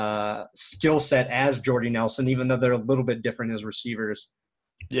skill set as Jordy Nelson, even though they're a little bit different as receivers.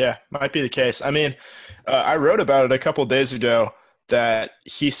 Yeah, might be the case. I mean, I wrote about it a couple of days ago that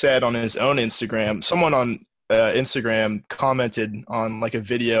he said on his own Instagram, someone on Instagram commented on like a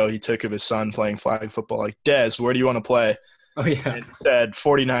video he took of his son playing flag football, like, Dez, where do you want to play? Oh, yeah. And he said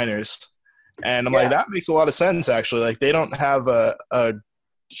 49ers. And I'm like, that makes a lot of sense, actually. Like, they don't have a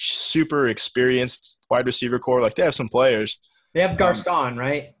super experienced wide receiver core. Like, they have some players. They have Garcon,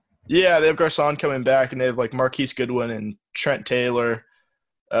 right? Yeah, they have Garcon coming back, and they have like Marquise Goodwin and Trent Taylor.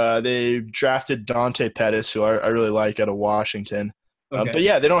 They drafted Dante Pettis, who I really like, out of Washington. Okay. But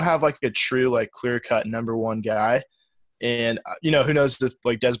yeah, they don't have like a true like clear-cut number one guy. And who knows if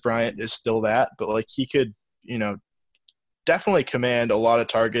like Dez Bryant is still that, but like he could, definitely command a lot of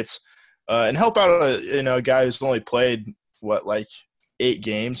targets and help out a guy who's only played like 8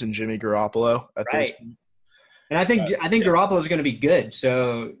 games in Jimmy Garoppolo at this point. And I think Garoppolo is going to be good.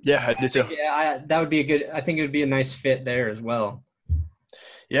 So yeah, I do too. That would be a good. I think it would be a nice fit there as well.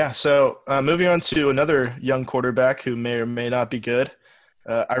 Yeah. So moving on to another young quarterback who may or may not be good.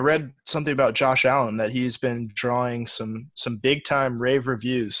 I read something about Josh Allen that he's been drawing some big time rave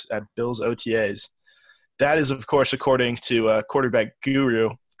reviews at Bills OTAs. That is, of course, according to quarterback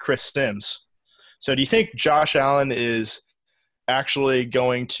guru Chris Sims. So, do you think Josh Allen is actually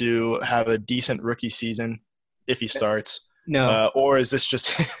going to have a decent rookie season if he starts? No. Or is this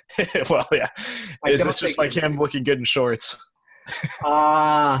just well, yeah. Is this just like him looking good in shorts?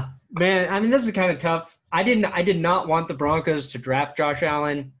 Man, I mean, this is kind of tough. I did not want the Broncos to draft Josh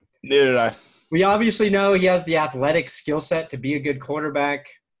Allen. Neither did I. We obviously know he has the athletic skill set to be a good quarterback.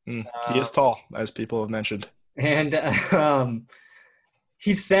 He is tall, as people have mentioned. And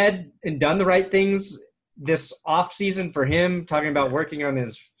he said and done the right things this offseason for him, talking about working on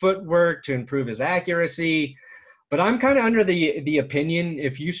his footwork to improve his accuracy. But I'm kind of under the opinion,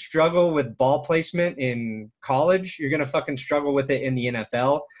 if you struggle with ball placement in college, you're going to fucking struggle with it in the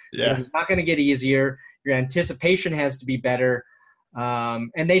NFL. Yeah. Because it's not going to get easier. Your anticipation has to be better.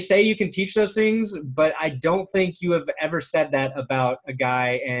 And they say you can teach those things, but I don't think you have ever said that about a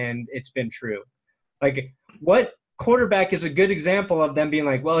guy and it's been true. Like, what quarterback is a good example of them being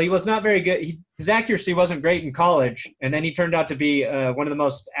like, well, he was not very good. His accuracy wasn't great in college, and then he turned out to be one of the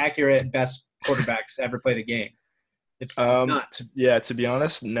most accurate and best quarterbacks ever played a game. It's not. To be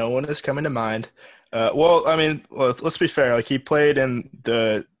honest, no one is coming to mind. Well, I mean, let's be fair. Like, he played in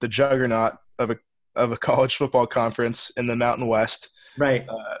the juggernaut of a college football conference in the Mountain West. Right.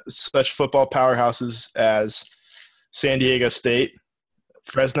 Such football powerhouses as San Diego State,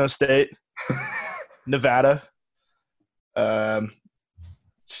 Fresno State, Nevada,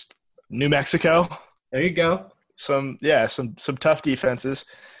 New Mexico. There you go. Some tough defenses.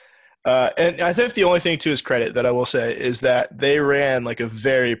 And I think the only thing to his credit that I will say is that they ran like a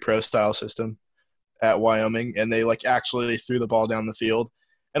very pro-style system at Wyoming, and they like actually threw the ball down the field.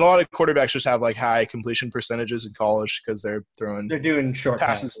 And a lot of quarterbacks just have like high completion percentages in college because they're doing short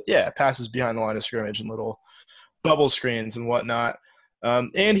passes. Yeah, passes behind the line of scrimmage and little bubble screens and whatnot.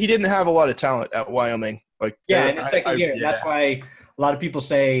 And he didn't have a lot of talent at Wyoming. Like, in the second year. Yeah. That's why a lot of people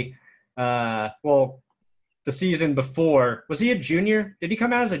say, well, the season before, was he a junior? Did he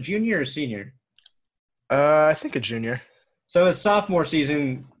come out as a junior or senior? I think a junior. So his sophomore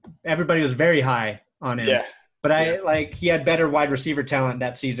season, everybody was very high on him. Yeah. But he had better wide receiver talent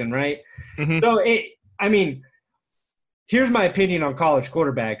that season, right? Mm-hmm. So here's my opinion on college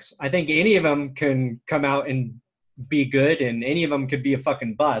quarterbacks. I think any of them can come out and be good, and any of them could be a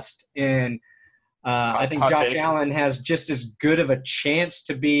fucking bust. And I think Josh Allen has just as good of a chance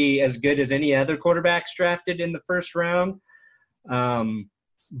to be as good as any other quarterbacks drafted in the first round.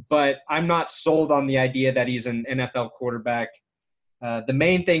 But I'm not sold on the idea that he's an NFL quarterback. The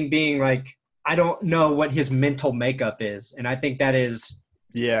main thing being, like, I don't know what his mental makeup is. And I think that is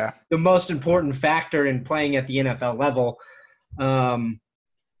the most important factor in playing at the NFL level.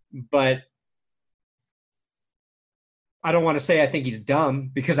 But I don't want to say I think he's dumb,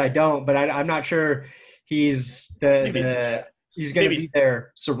 because I don't, but I'm not sure he's he's going to be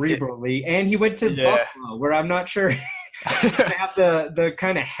there cerebrally. And he went to Buffalo, where I'm not sure he's going to have the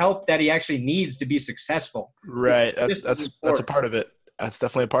kind of help that he actually needs to be successful. Right. That's a part of it. That's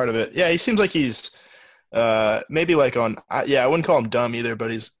definitely a part of it. Yeah, he seems like he's maybe like I wouldn't call him dumb either,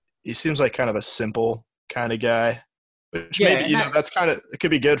 but he seems like kind of a simple kind of guy. Which maybe, that's kind of – it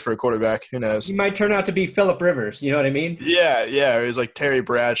could be good for a quarterback. Who knows? He might turn out to be Phillip Rivers. You know what I mean? Yeah. Or he's like Terry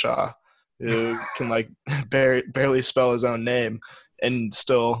Bradshaw, who can like barely spell his own name and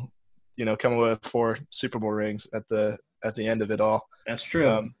still, come away with 4 Super Bowl rings at the end of it all. That's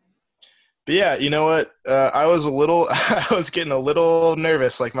true. But yeah, you know what? I was getting a little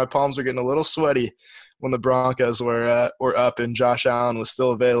nervous. Like, my palms were getting a little sweaty when the Broncos were up and Josh Allen was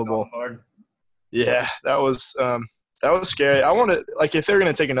still available. Oh, Lord. Yeah, that was scary. I wanted, like, if they're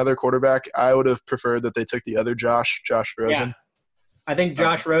going to take another quarterback, I would have preferred that they took the other Josh Rosen. Yeah. I think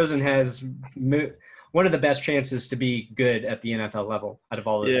Josh Rosen has one of the best chances to be good at the NFL level out of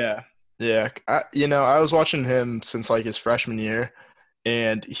all of them. Yeah. I was watching him since like his freshman year,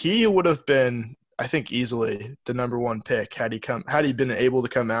 and he would have been, I think, easily the number 1 pick had he been able to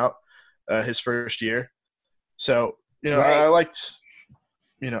come out his first year. So, right. I like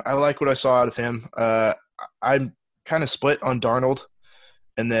what I saw out of him. I'm kind of split on Darnold,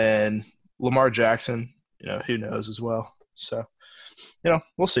 and then Lamar Jackson, who knows as well. So,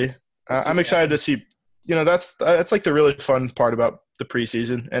 we'll see. I'm excited to see. That's like the really fun part about the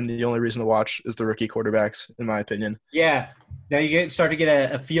preseason, and the only reason to watch is the rookie quarterbacks, in my opinion. Yeah. Now you start to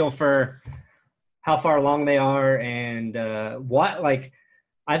get a feel for how far along they are and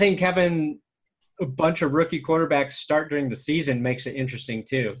I think having a bunch of rookie quarterbacks start during the season makes it interesting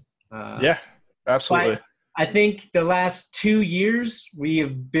too. Yeah, absolutely. I think the last 2 years we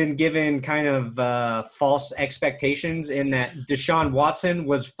have been given kind of false expectations in that Deshaun Watson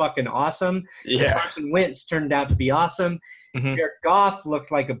was fucking awesome. Yeah. Carson Wentz turned out to be awesome. Mm-hmm. Jared Goff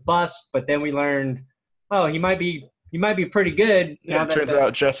looked like a bust, but then we learned, he might be pretty good. Yeah, it turns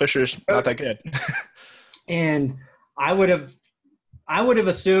out Jeff Fisher's not that good. And I would have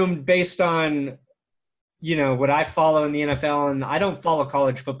assumed based on, what I follow in the NFL, and I don't follow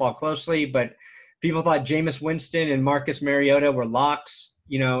college football closely, but people thought Jameis Winston and Marcus Mariota were locks,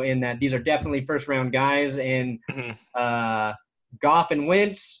 in that these are definitely first-round guys. And Goff and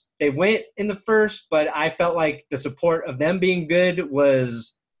Wentz, they went in the first, but I felt like the support of them being good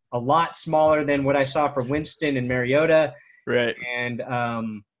was a lot smaller than what I saw for Winston and Mariota. Right. And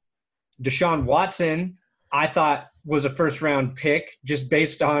Deshaun Watson, I thought was a first-round pick just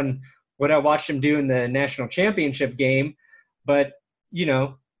based on what I watched him do in the national championship game. But,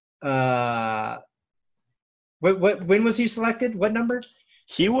 when was he selected? What number?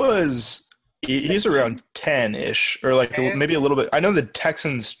 He's around 10-ish, or maybe a little bit. I know the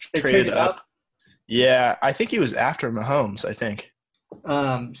Texans traded up. Yeah, I think he was after Mahomes, I think.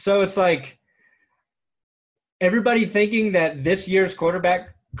 So it's like everybody thinking that this year's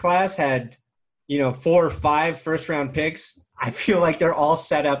quarterback class had, 4 or 5 first-round picks. I feel like they're all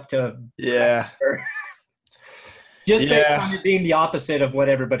set up to – yeah. Just based on it being the opposite of what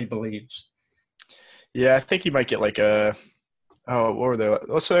everybody believes. Yeah, I think you might get what were they?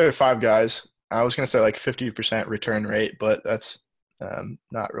 Let's say there were 5 guys. I was going to say 50% return rate, but that's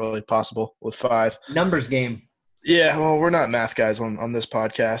not really possible with 5. Numbers game. Yeah, well, we're not math guys on this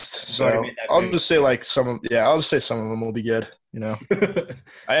podcast, so I'll just say some of them will be good,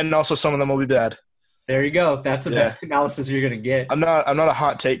 and also some of them will be bad. There you go. That's the best analysis you're going to get. I'm not a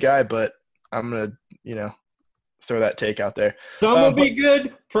hot take guy, but I'm going to, throw that take out there. Some will be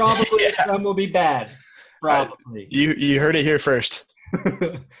good, probably. Yeah. Some will be bad, probably. You heard it here first.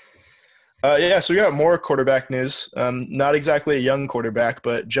 So we got more quarterback news. Not exactly a young quarterback,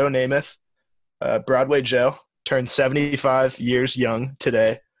 but Joe Namath, Broadway Joe, turned 75 years young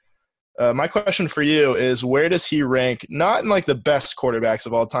today. My question for you is, where does he rank, not in the best quarterbacks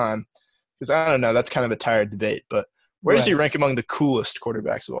of all time, because I don't know, that's kind of a tired debate, but where does he rank among the coolest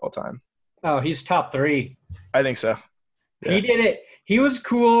quarterbacks of all time? Oh, he's top 3. I think so. Yeah. He did it. He was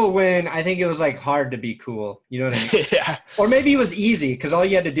cool when I think it was hard to be cool. You know what I mean? Yeah. Or maybe it was easy because all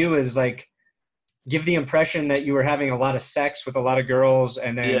you had to do was give the impression that you were having a lot of sex with a lot of girls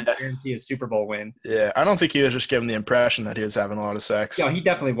and then guarantee a Super Bowl win. Yeah. I don't think he was just giving the impression that he was having a lot of sex. Yeah, he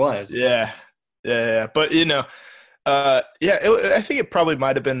definitely was. Yeah. Yeah. But, I think it probably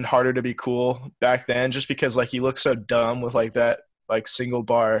might have been harder to be cool back then just because, he looked so dumb with, that, single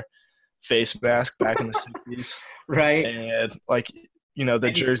bar face mask back in the 60s. Right. And,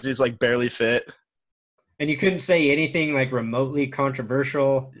 the jerseys, barely fit. And you couldn't say anything, remotely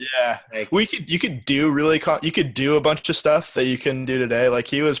controversial. Yeah. You could do a bunch of stuff that you couldn't do today.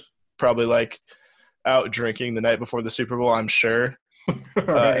 He was probably, out drinking the night before the Super Bowl, I'm sure.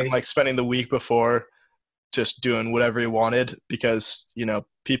 Right. And, spending the week before just doing whatever he wanted because,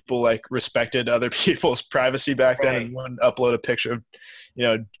 people respected other people's privacy back then and wouldn't upload a picture of,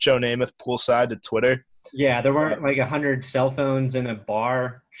 Joe Namath poolside to Twitter. Yeah, there weren't 100 cell phones in a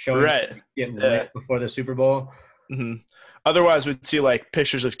bar showing getting lit before the Super Bowl. Mm-hmm. Otherwise, we'd see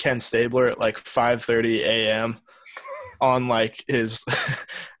pictures of Ken Stabler at 5:30 a.m. on his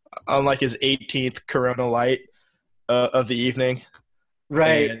on his 18th Corona Light of the evening.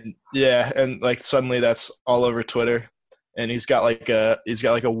 Right. And, and suddenly that's all over Twitter, and he's got a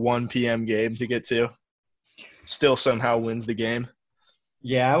 1 p.m. game to get to. Still somehow wins the game.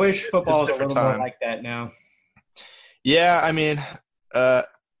 Yeah, I wish football was a little more like that now. Yeah, I mean,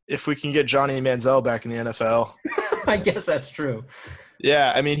 if we can get Johnny Manziel back in the NFL. I guess that's true.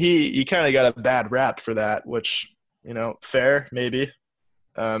 Yeah, I mean, he kind of got a bad rap for that, which, fair, maybe.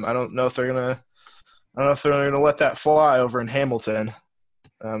 I don't know if they're gonna let that fly over in Hamilton.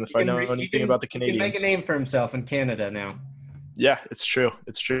 If I know anything about the Canadians. He can make a name for himself in Canada now. Yeah, it's true.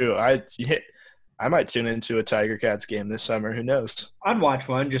 It's true. I might tune into a Tiger Cats game this summer. Who knows? I'd watch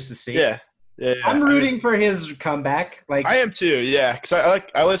one just to see. Yeah. I'm rooting for his comeback. I am too. Yeah, because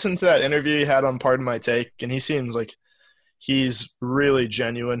I listened to that interview he had on Pardon My Take, and he seems like he's really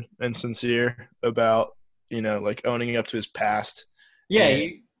genuine and sincere about owning up to his past. Yeah,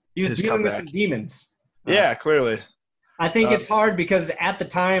 he was dealing with some demons. Yeah, clearly. I think it's hard because at the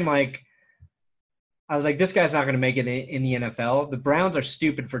time, like, I was like, this guy's not going to make it in the NFL. The Browns are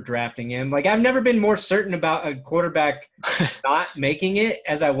stupid for drafting him. Like, I've never been more certain about a quarterback not making it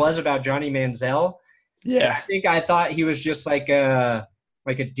as I was about Johnny Manziel. Yeah. I think I thought he was just like a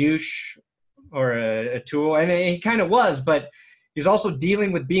douche or a tool, and he kind of was, but he's also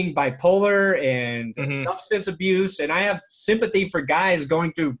dealing with being bipolar and substance abuse, and I have sympathy for guys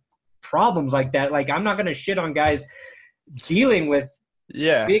going through problems like that. Like, I'm not going to shit on guys dealing with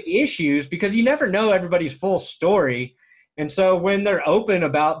big issues because you never know everybody's full story. And so when they're open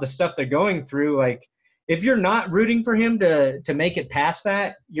about the stuff they're going through, like, if you're not rooting for him to make it past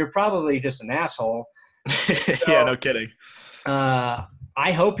that, you're probably just an asshole. So, yeah, no kidding.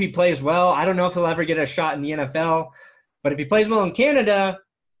 I hope he plays well. I don't know if he'll ever get a shot in the NFL, but if he plays well in Canada,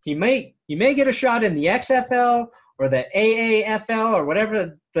 he may get a shot in the XFL or the AAFL or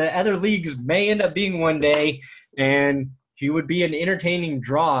whatever the other leagues may end up being one day, and he would be an entertaining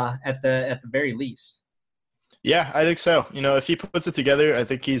draw at the very least. Yeah, I think so. You know, if he puts it together, I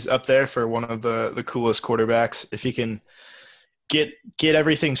think he's up there for one of the coolest quarterbacks. If he can get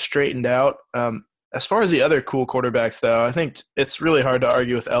everything straightened out. As far as the other cool quarterbacks, though, I think it's really hard to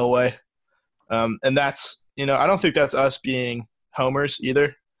argue with Elway. And that's, you know, I don't think that's us being homers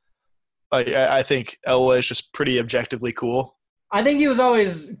either. Like, I think Elway is just pretty objectively cool. I think he was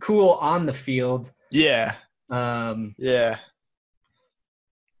always cool on the field. Yeah. Yeah.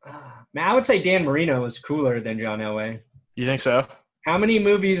 Man, I would say Dan Marino was cooler than John Elway. You think so? How many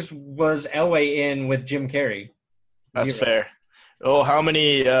movies was Elway in with Jim Carrey? That's fair. Oh, how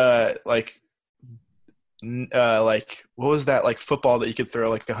many like what was that, like, football that you could throw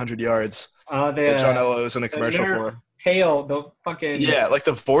like 100 yards? That John Elway was in a commercial for. Tail, the fucking like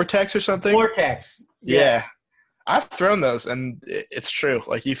the Vortex or something. Vortex. Yeah. I've thrown those, and it's true.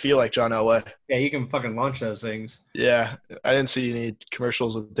 Like, you feel like John Elway. Yeah, you can fucking launch those things. Yeah, I didn't see any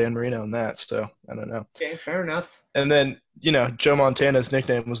commercials with Dan Marino in that, so I don't know. Okay, fair enough. And then, you know, Joe Montana's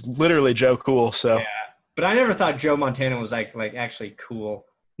nickname was literally Joe Cool. So yeah, but I never thought Joe Montana was like actually cool.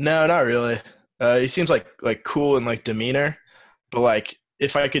 No, not really. He seems like cool in like demeanor, but like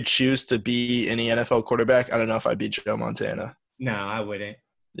if I could choose to be any NFL quarterback, I don't know if I'd be Joe Montana. No, I wouldn't.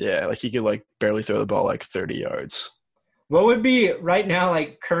 Yeah, like he could like barely throw the ball like 30 yards. What would be right now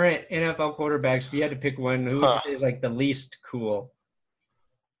like current NFL quarterbacks? If you had to pick one, who is like the least cool?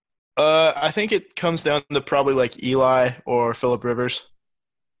 I think it comes down to probably like Eli or Phillip Rivers.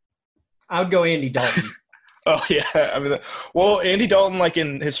 I would go Andy Dalton. Oh yeah, I mean, well, Andy Dalton, like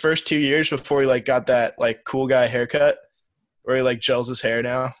in his first 2 years before he like got that like cool guy haircut, where he like gels his hair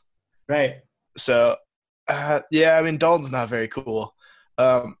now. Right. So, yeah, I mean, Dalton's not very cool.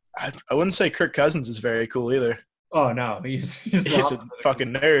 I wouldn't say Kirk Cousins is very cool either. Oh no, he's a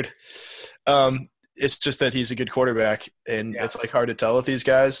fucking nerd. It's just that he's a good quarterback, and it's like hard to tell with these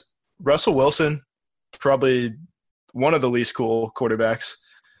guys. Russell Wilson, probably one of the least cool quarterbacks.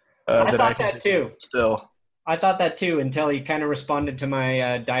 I thought that too. Still, I thought that too until he kind of responded to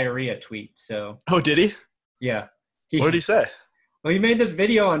my diarrhea tweet. So. Oh, did he? Yeah. What did he say? Well, he made this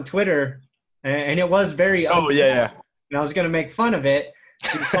video on Twitter, and it was very. Oh yeah. And I was gonna make fun of it.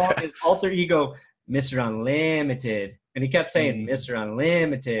 He called his alter ego Mr. Unlimited, and he kept saying Mr.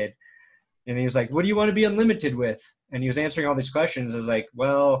 Unlimited, and he was like, "What do you want to be unlimited with?" And he was answering all these questions. I was like,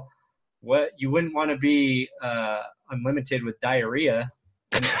 "Well, what you wouldn't want to be unlimited with diarrhea."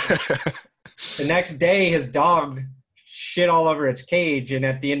 And the next day, his dog shit all over its cage, and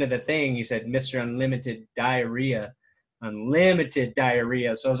at the end of the thing, he said, "Mr. Unlimited Diarrhea, Unlimited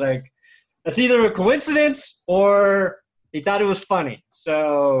Diarrhea." So I was like, that's either a coincidence or he thought it was funny.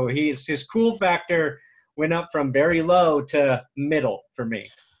 So his cool factor went up from very low to middle for me.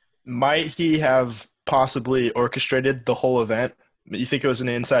 Might he have possibly orchestrated the whole event? You think it was an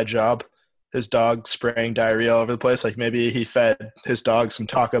inside job? His dog spraying diarrhea all over the place? Like maybe he fed his dog some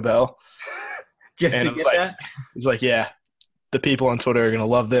Taco Bell. Just to get that? He's like, yeah, the people on Twitter are going to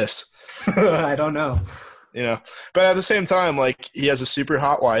love this. I don't know. You know, but at the same time, like, he has a super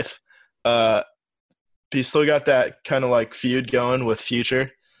hot wife. He's still got that kind of like feud going with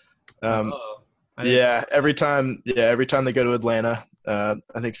Future. Every time they go to Atlanta, I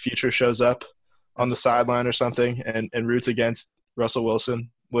think Future shows up on the sideline or something and roots against Russell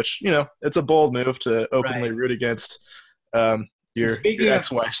Wilson, which, you know, it's a bold move to openly root against your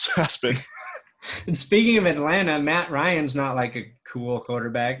ex-wife's husband. And speaking of Atlanta, Matt Ryan's not like a cool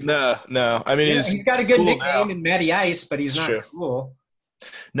quarterback. No. I mean, he's got a good nickname in Matty Ice, but he's not cool.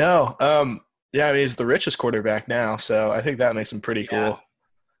 No. Yeah, I mean, he's the richest quarterback now, so I think that makes him pretty cool.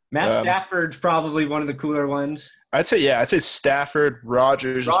 Matt Stafford's probably one of the cooler ones. I'd say Stafford.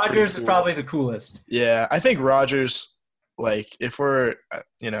 Rodgers is probably the coolest. Yeah, I think Rodgers like if we're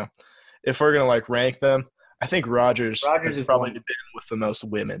gonna like rank them, I think Rogers has probably been with the most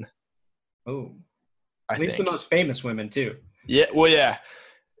women. Oh, I at least think the most famous women too. Yeah, well, yeah,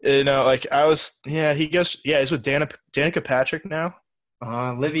 like he goes, he's with Danica Patrick now.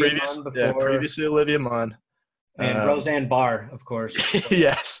 Olivia Munn before, previously Olivia Munn. And Roseanne Barr, of course.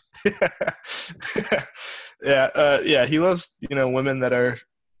 Yes. Yeah. He loves, women that are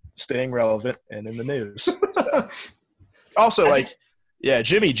staying relevant and in the news. So. Also,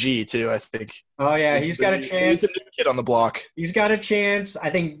 Jimmy G too, I think. Oh yeah, he's got a chance. He's the new kid on the block. He's got a chance.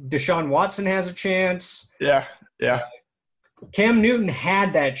 I think Deshaun Watson has a chance. Yeah. Cam Newton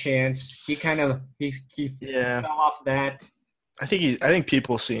had that chance. He fell off that. I think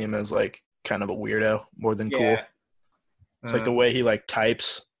people see him as like kind of a weirdo more than cool. It's like the way he like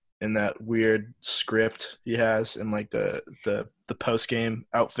types in that weird script he has and like the post game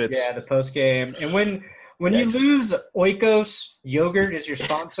outfits. Yeah, the post game. And when you lose, Oikos yogurt is your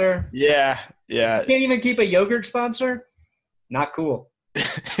sponsor. Yeah. You can't even keep a yogurt sponsor. Not cool.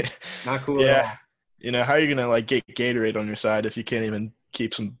 Not cool at all. How are you gonna like get Gatorade on your side if you can't even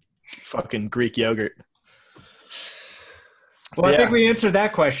keep some fucking Greek yogurt? Well, I think we answered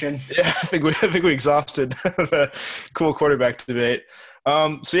that question. Yeah, I think we exhausted the cool quarterback debate.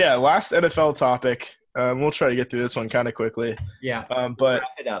 Last NFL topic. We'll try to get through this one kind of quickly. Yeah. But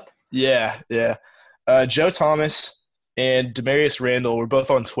wrap it up. Yeah. Joe Thomas and Demarius Randall were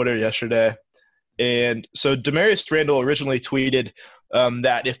both on Twitter yesterday, and so Demarius Randall originally tweeted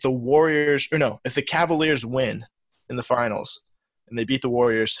that if the Cavaliers win in the finals and they beat the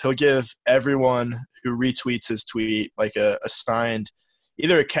Warriors, he'll give everyone who retweets his tweet like a signed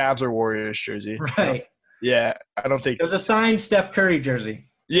either a Cavs or Warriors jersey. Right. Yeah, I don't think – it was a signed Steph Curry jersey.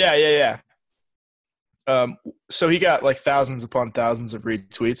 Yeah. So he got like thousands upon thousands of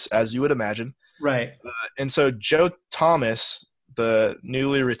retweets, as you would imagine. Right. And so Joe Thomas, the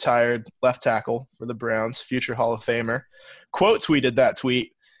newly retired left tackle for the Browns, future Hall of Famer, quote tweeted that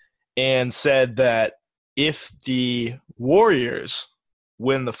tweet and said that if the Warriors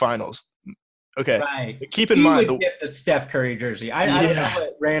win the finals, okay, right. Keep in mind would get the Steph Curry jersey. I don't know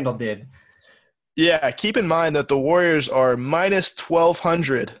what Randall did. Yeah, keep in mind that the Warriors are minus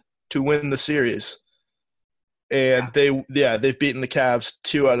 1,200 to win the series. And they've beaten the Cavs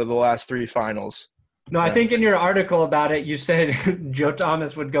 2 out of the last 3 finals. No, I think in your article about it, you said Joe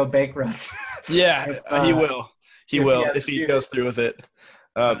Thomas would go bankrupt. Yeah, he will. He will if he goes through with it.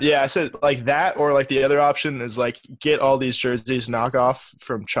 I said like that, or like the other option is like get all these jerseys knockoff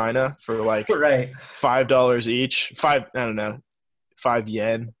from China for like $5 each. I don't know, 5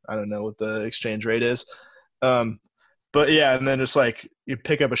 yen. I don't know what the exchange rate is. But yeah, and then just like you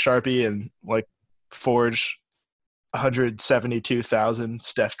pick up a Sharpie and like forge 172,000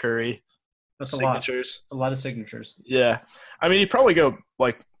 Steph Curry signatures. A lot of signatures. Yeah. I mean, he'd probably go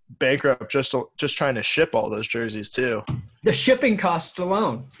like bankrupt just trying to ship all those jerseys too. The shipping costs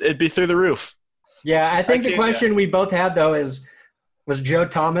alone. It'd be through the roof. Yeah, I think the question we both had though is, was Joe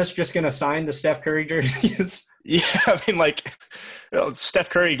Thomas just going to sign the Steph Curry jerseys? Yeah, I mean, like Steph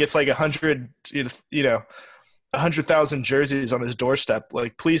Curry gets like 100,000 jerseys on his doorstep.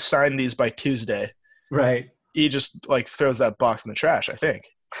 Like, please sign these by Tuesday. Right. He just like throws that box in the trash. I think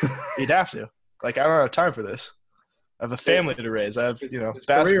he'd have to. Like, I don't have time for this. I have a family to raise. I have, his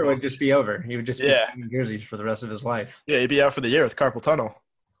basketball. career would just be over. He would just be signing jerseys for the rest of his life. Yeah, he'd be out for the year with carpal tunnel.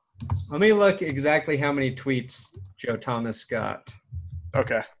 Let me look exactly how many tweets Joe Thomas got.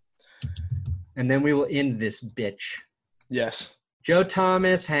 Okay. And then we will end this bitch. Yes. Joe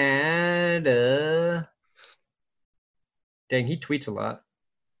Thomas had dang, he tweets a lot.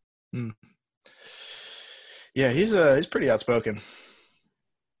 Yeah, he's pretty outspoken.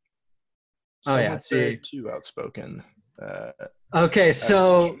 Too outspoken. Okay,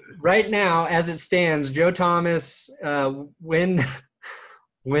 so right now, as it stands, Joe Thomas, when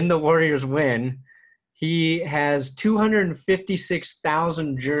the Warriors win, he has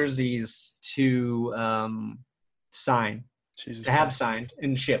 256,000 jerseys to sign, have signed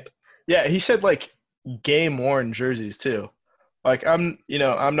and ship. Yeah, he said like game-worn jerseys too. Like I'm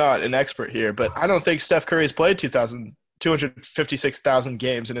not an expert here, but I don't think Steph Curry's played 256,000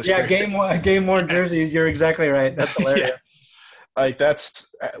 games in his career. Yeah, game-worn jerseys. You're exactly right. That's hilarious. Yeah. Like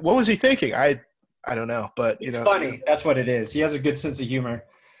that's what was he thinking? I don't know, but it's funny. That's what it is. He has a good sense of humor.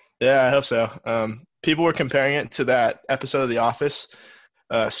 Yeah, I hope so. People were comparing it to that episode of The Office,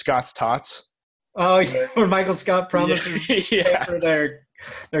 Scott's Tots. Oh, yeah, where Michael Scott promises for their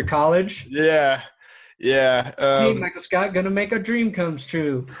college. Yeah. Hey, Michael Scott, gonna make a dream comes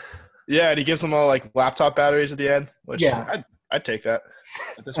true. Yeah, and he gives them all like laptop batteries at the end. Which I'd take that.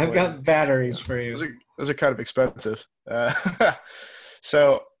 I've got batteries for you. Those Those are kind of expensive.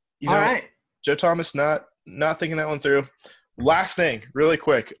 So, All right. Joe Thomas not thinking that one through. Last thing, really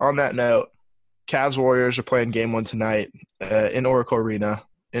quick, on that note, Cavs Warriors are playing game 1 tonight in Oracle Arena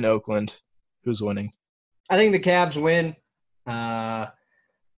in Oakland. Who's winning? I think the Cavs win. The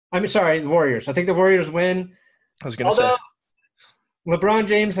Warriors. I think the Warriors win. I was going to say. LeBron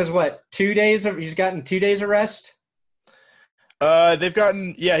James has what, 2 days? He's gotten 2 days of rest? He's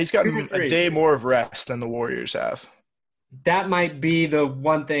gotten a day more of rest than the Warriors have. That might be the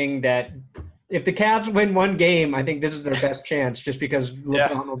one thing that if the Cavs win one game, I think this is their best chance just because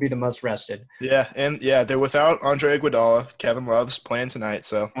LeBron will be the most rested. Yeah, and they're without Andre Iguodala. Kevin Love's playing tonight,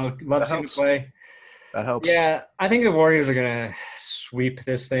 so Love's going to play. That helps. Yeah, I think the Warriors are going to sweep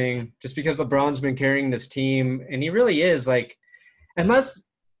this thing just because LeBron's been carrying this team, and he really is like unless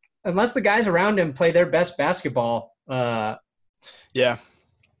the guys around him play their best basketball. I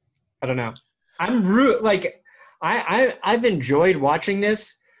don't know. I've enjoyed watching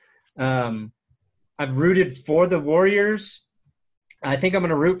this. I've rooted for the Warriors. I think I'm going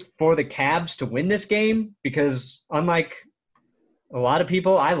to root for the Cavs to win this game because unlike a lot of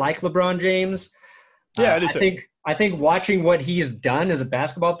people, I like LeBron James. Yeah, I do too. I think watching what he's done as a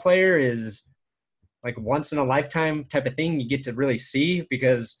basketball player is like once in a lifetime type of thing you get to really see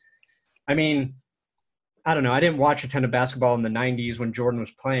because, I mean, I don't know. I didn't watch a ton of basketball in the 90s when Jordan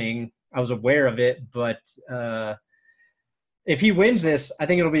was playing. I was aware of it, but if he wins this, I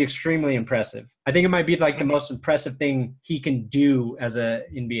think it'll be extremely impressive. I think it might be like the most impressive thing he can do as an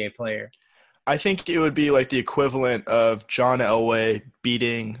NBA player. I think it would be like the equivalent of John Elway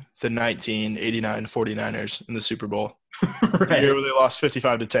beating the 1989 49ers in the Super Bowl. Right. The year where they lost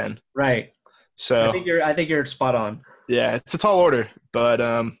 55-10. Right. So I think you're spot on. Yeah, it's a tall order, but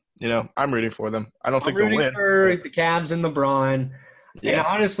I'm rooting for them. I don't think they'll win. For the Cavs and LeBron. Yeah. And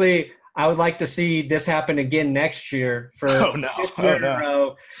honestly, I would like to see this happen again next year for in a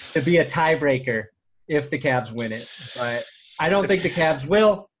row to be a tiebreaker if the Cavs win it. But I don't think the Cavs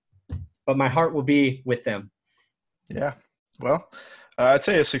will, but my heart will be with them. Yeah. Well, I'd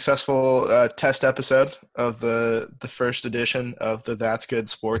say a successful test episode of the first edition of the That's Good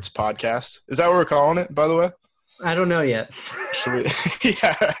Sports podcast. Is that what we're calling it, by the way? I don't know yet.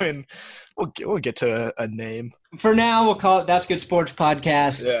 Yeah, I mean, we'll get to a name. For now, we'll call it That's Good Sports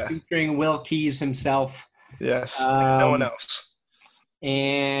Podcast, featuring Will Keys himself. Yes, no one else.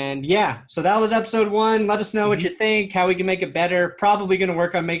 And so that was episode 1. Let us know what you think, how we can make it better. Probably going to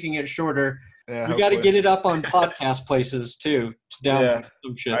work on making it shorter. Yeah, we got to get it up on podcast places too to download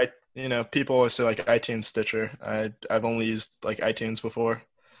some shit. People always say like iTunes, Stitcher. I've only used like iTunes before.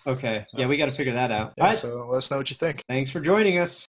 Okay. Yeah, we got to figure that out. Yeah, all right. So let us know what you think. Thanks for joining us.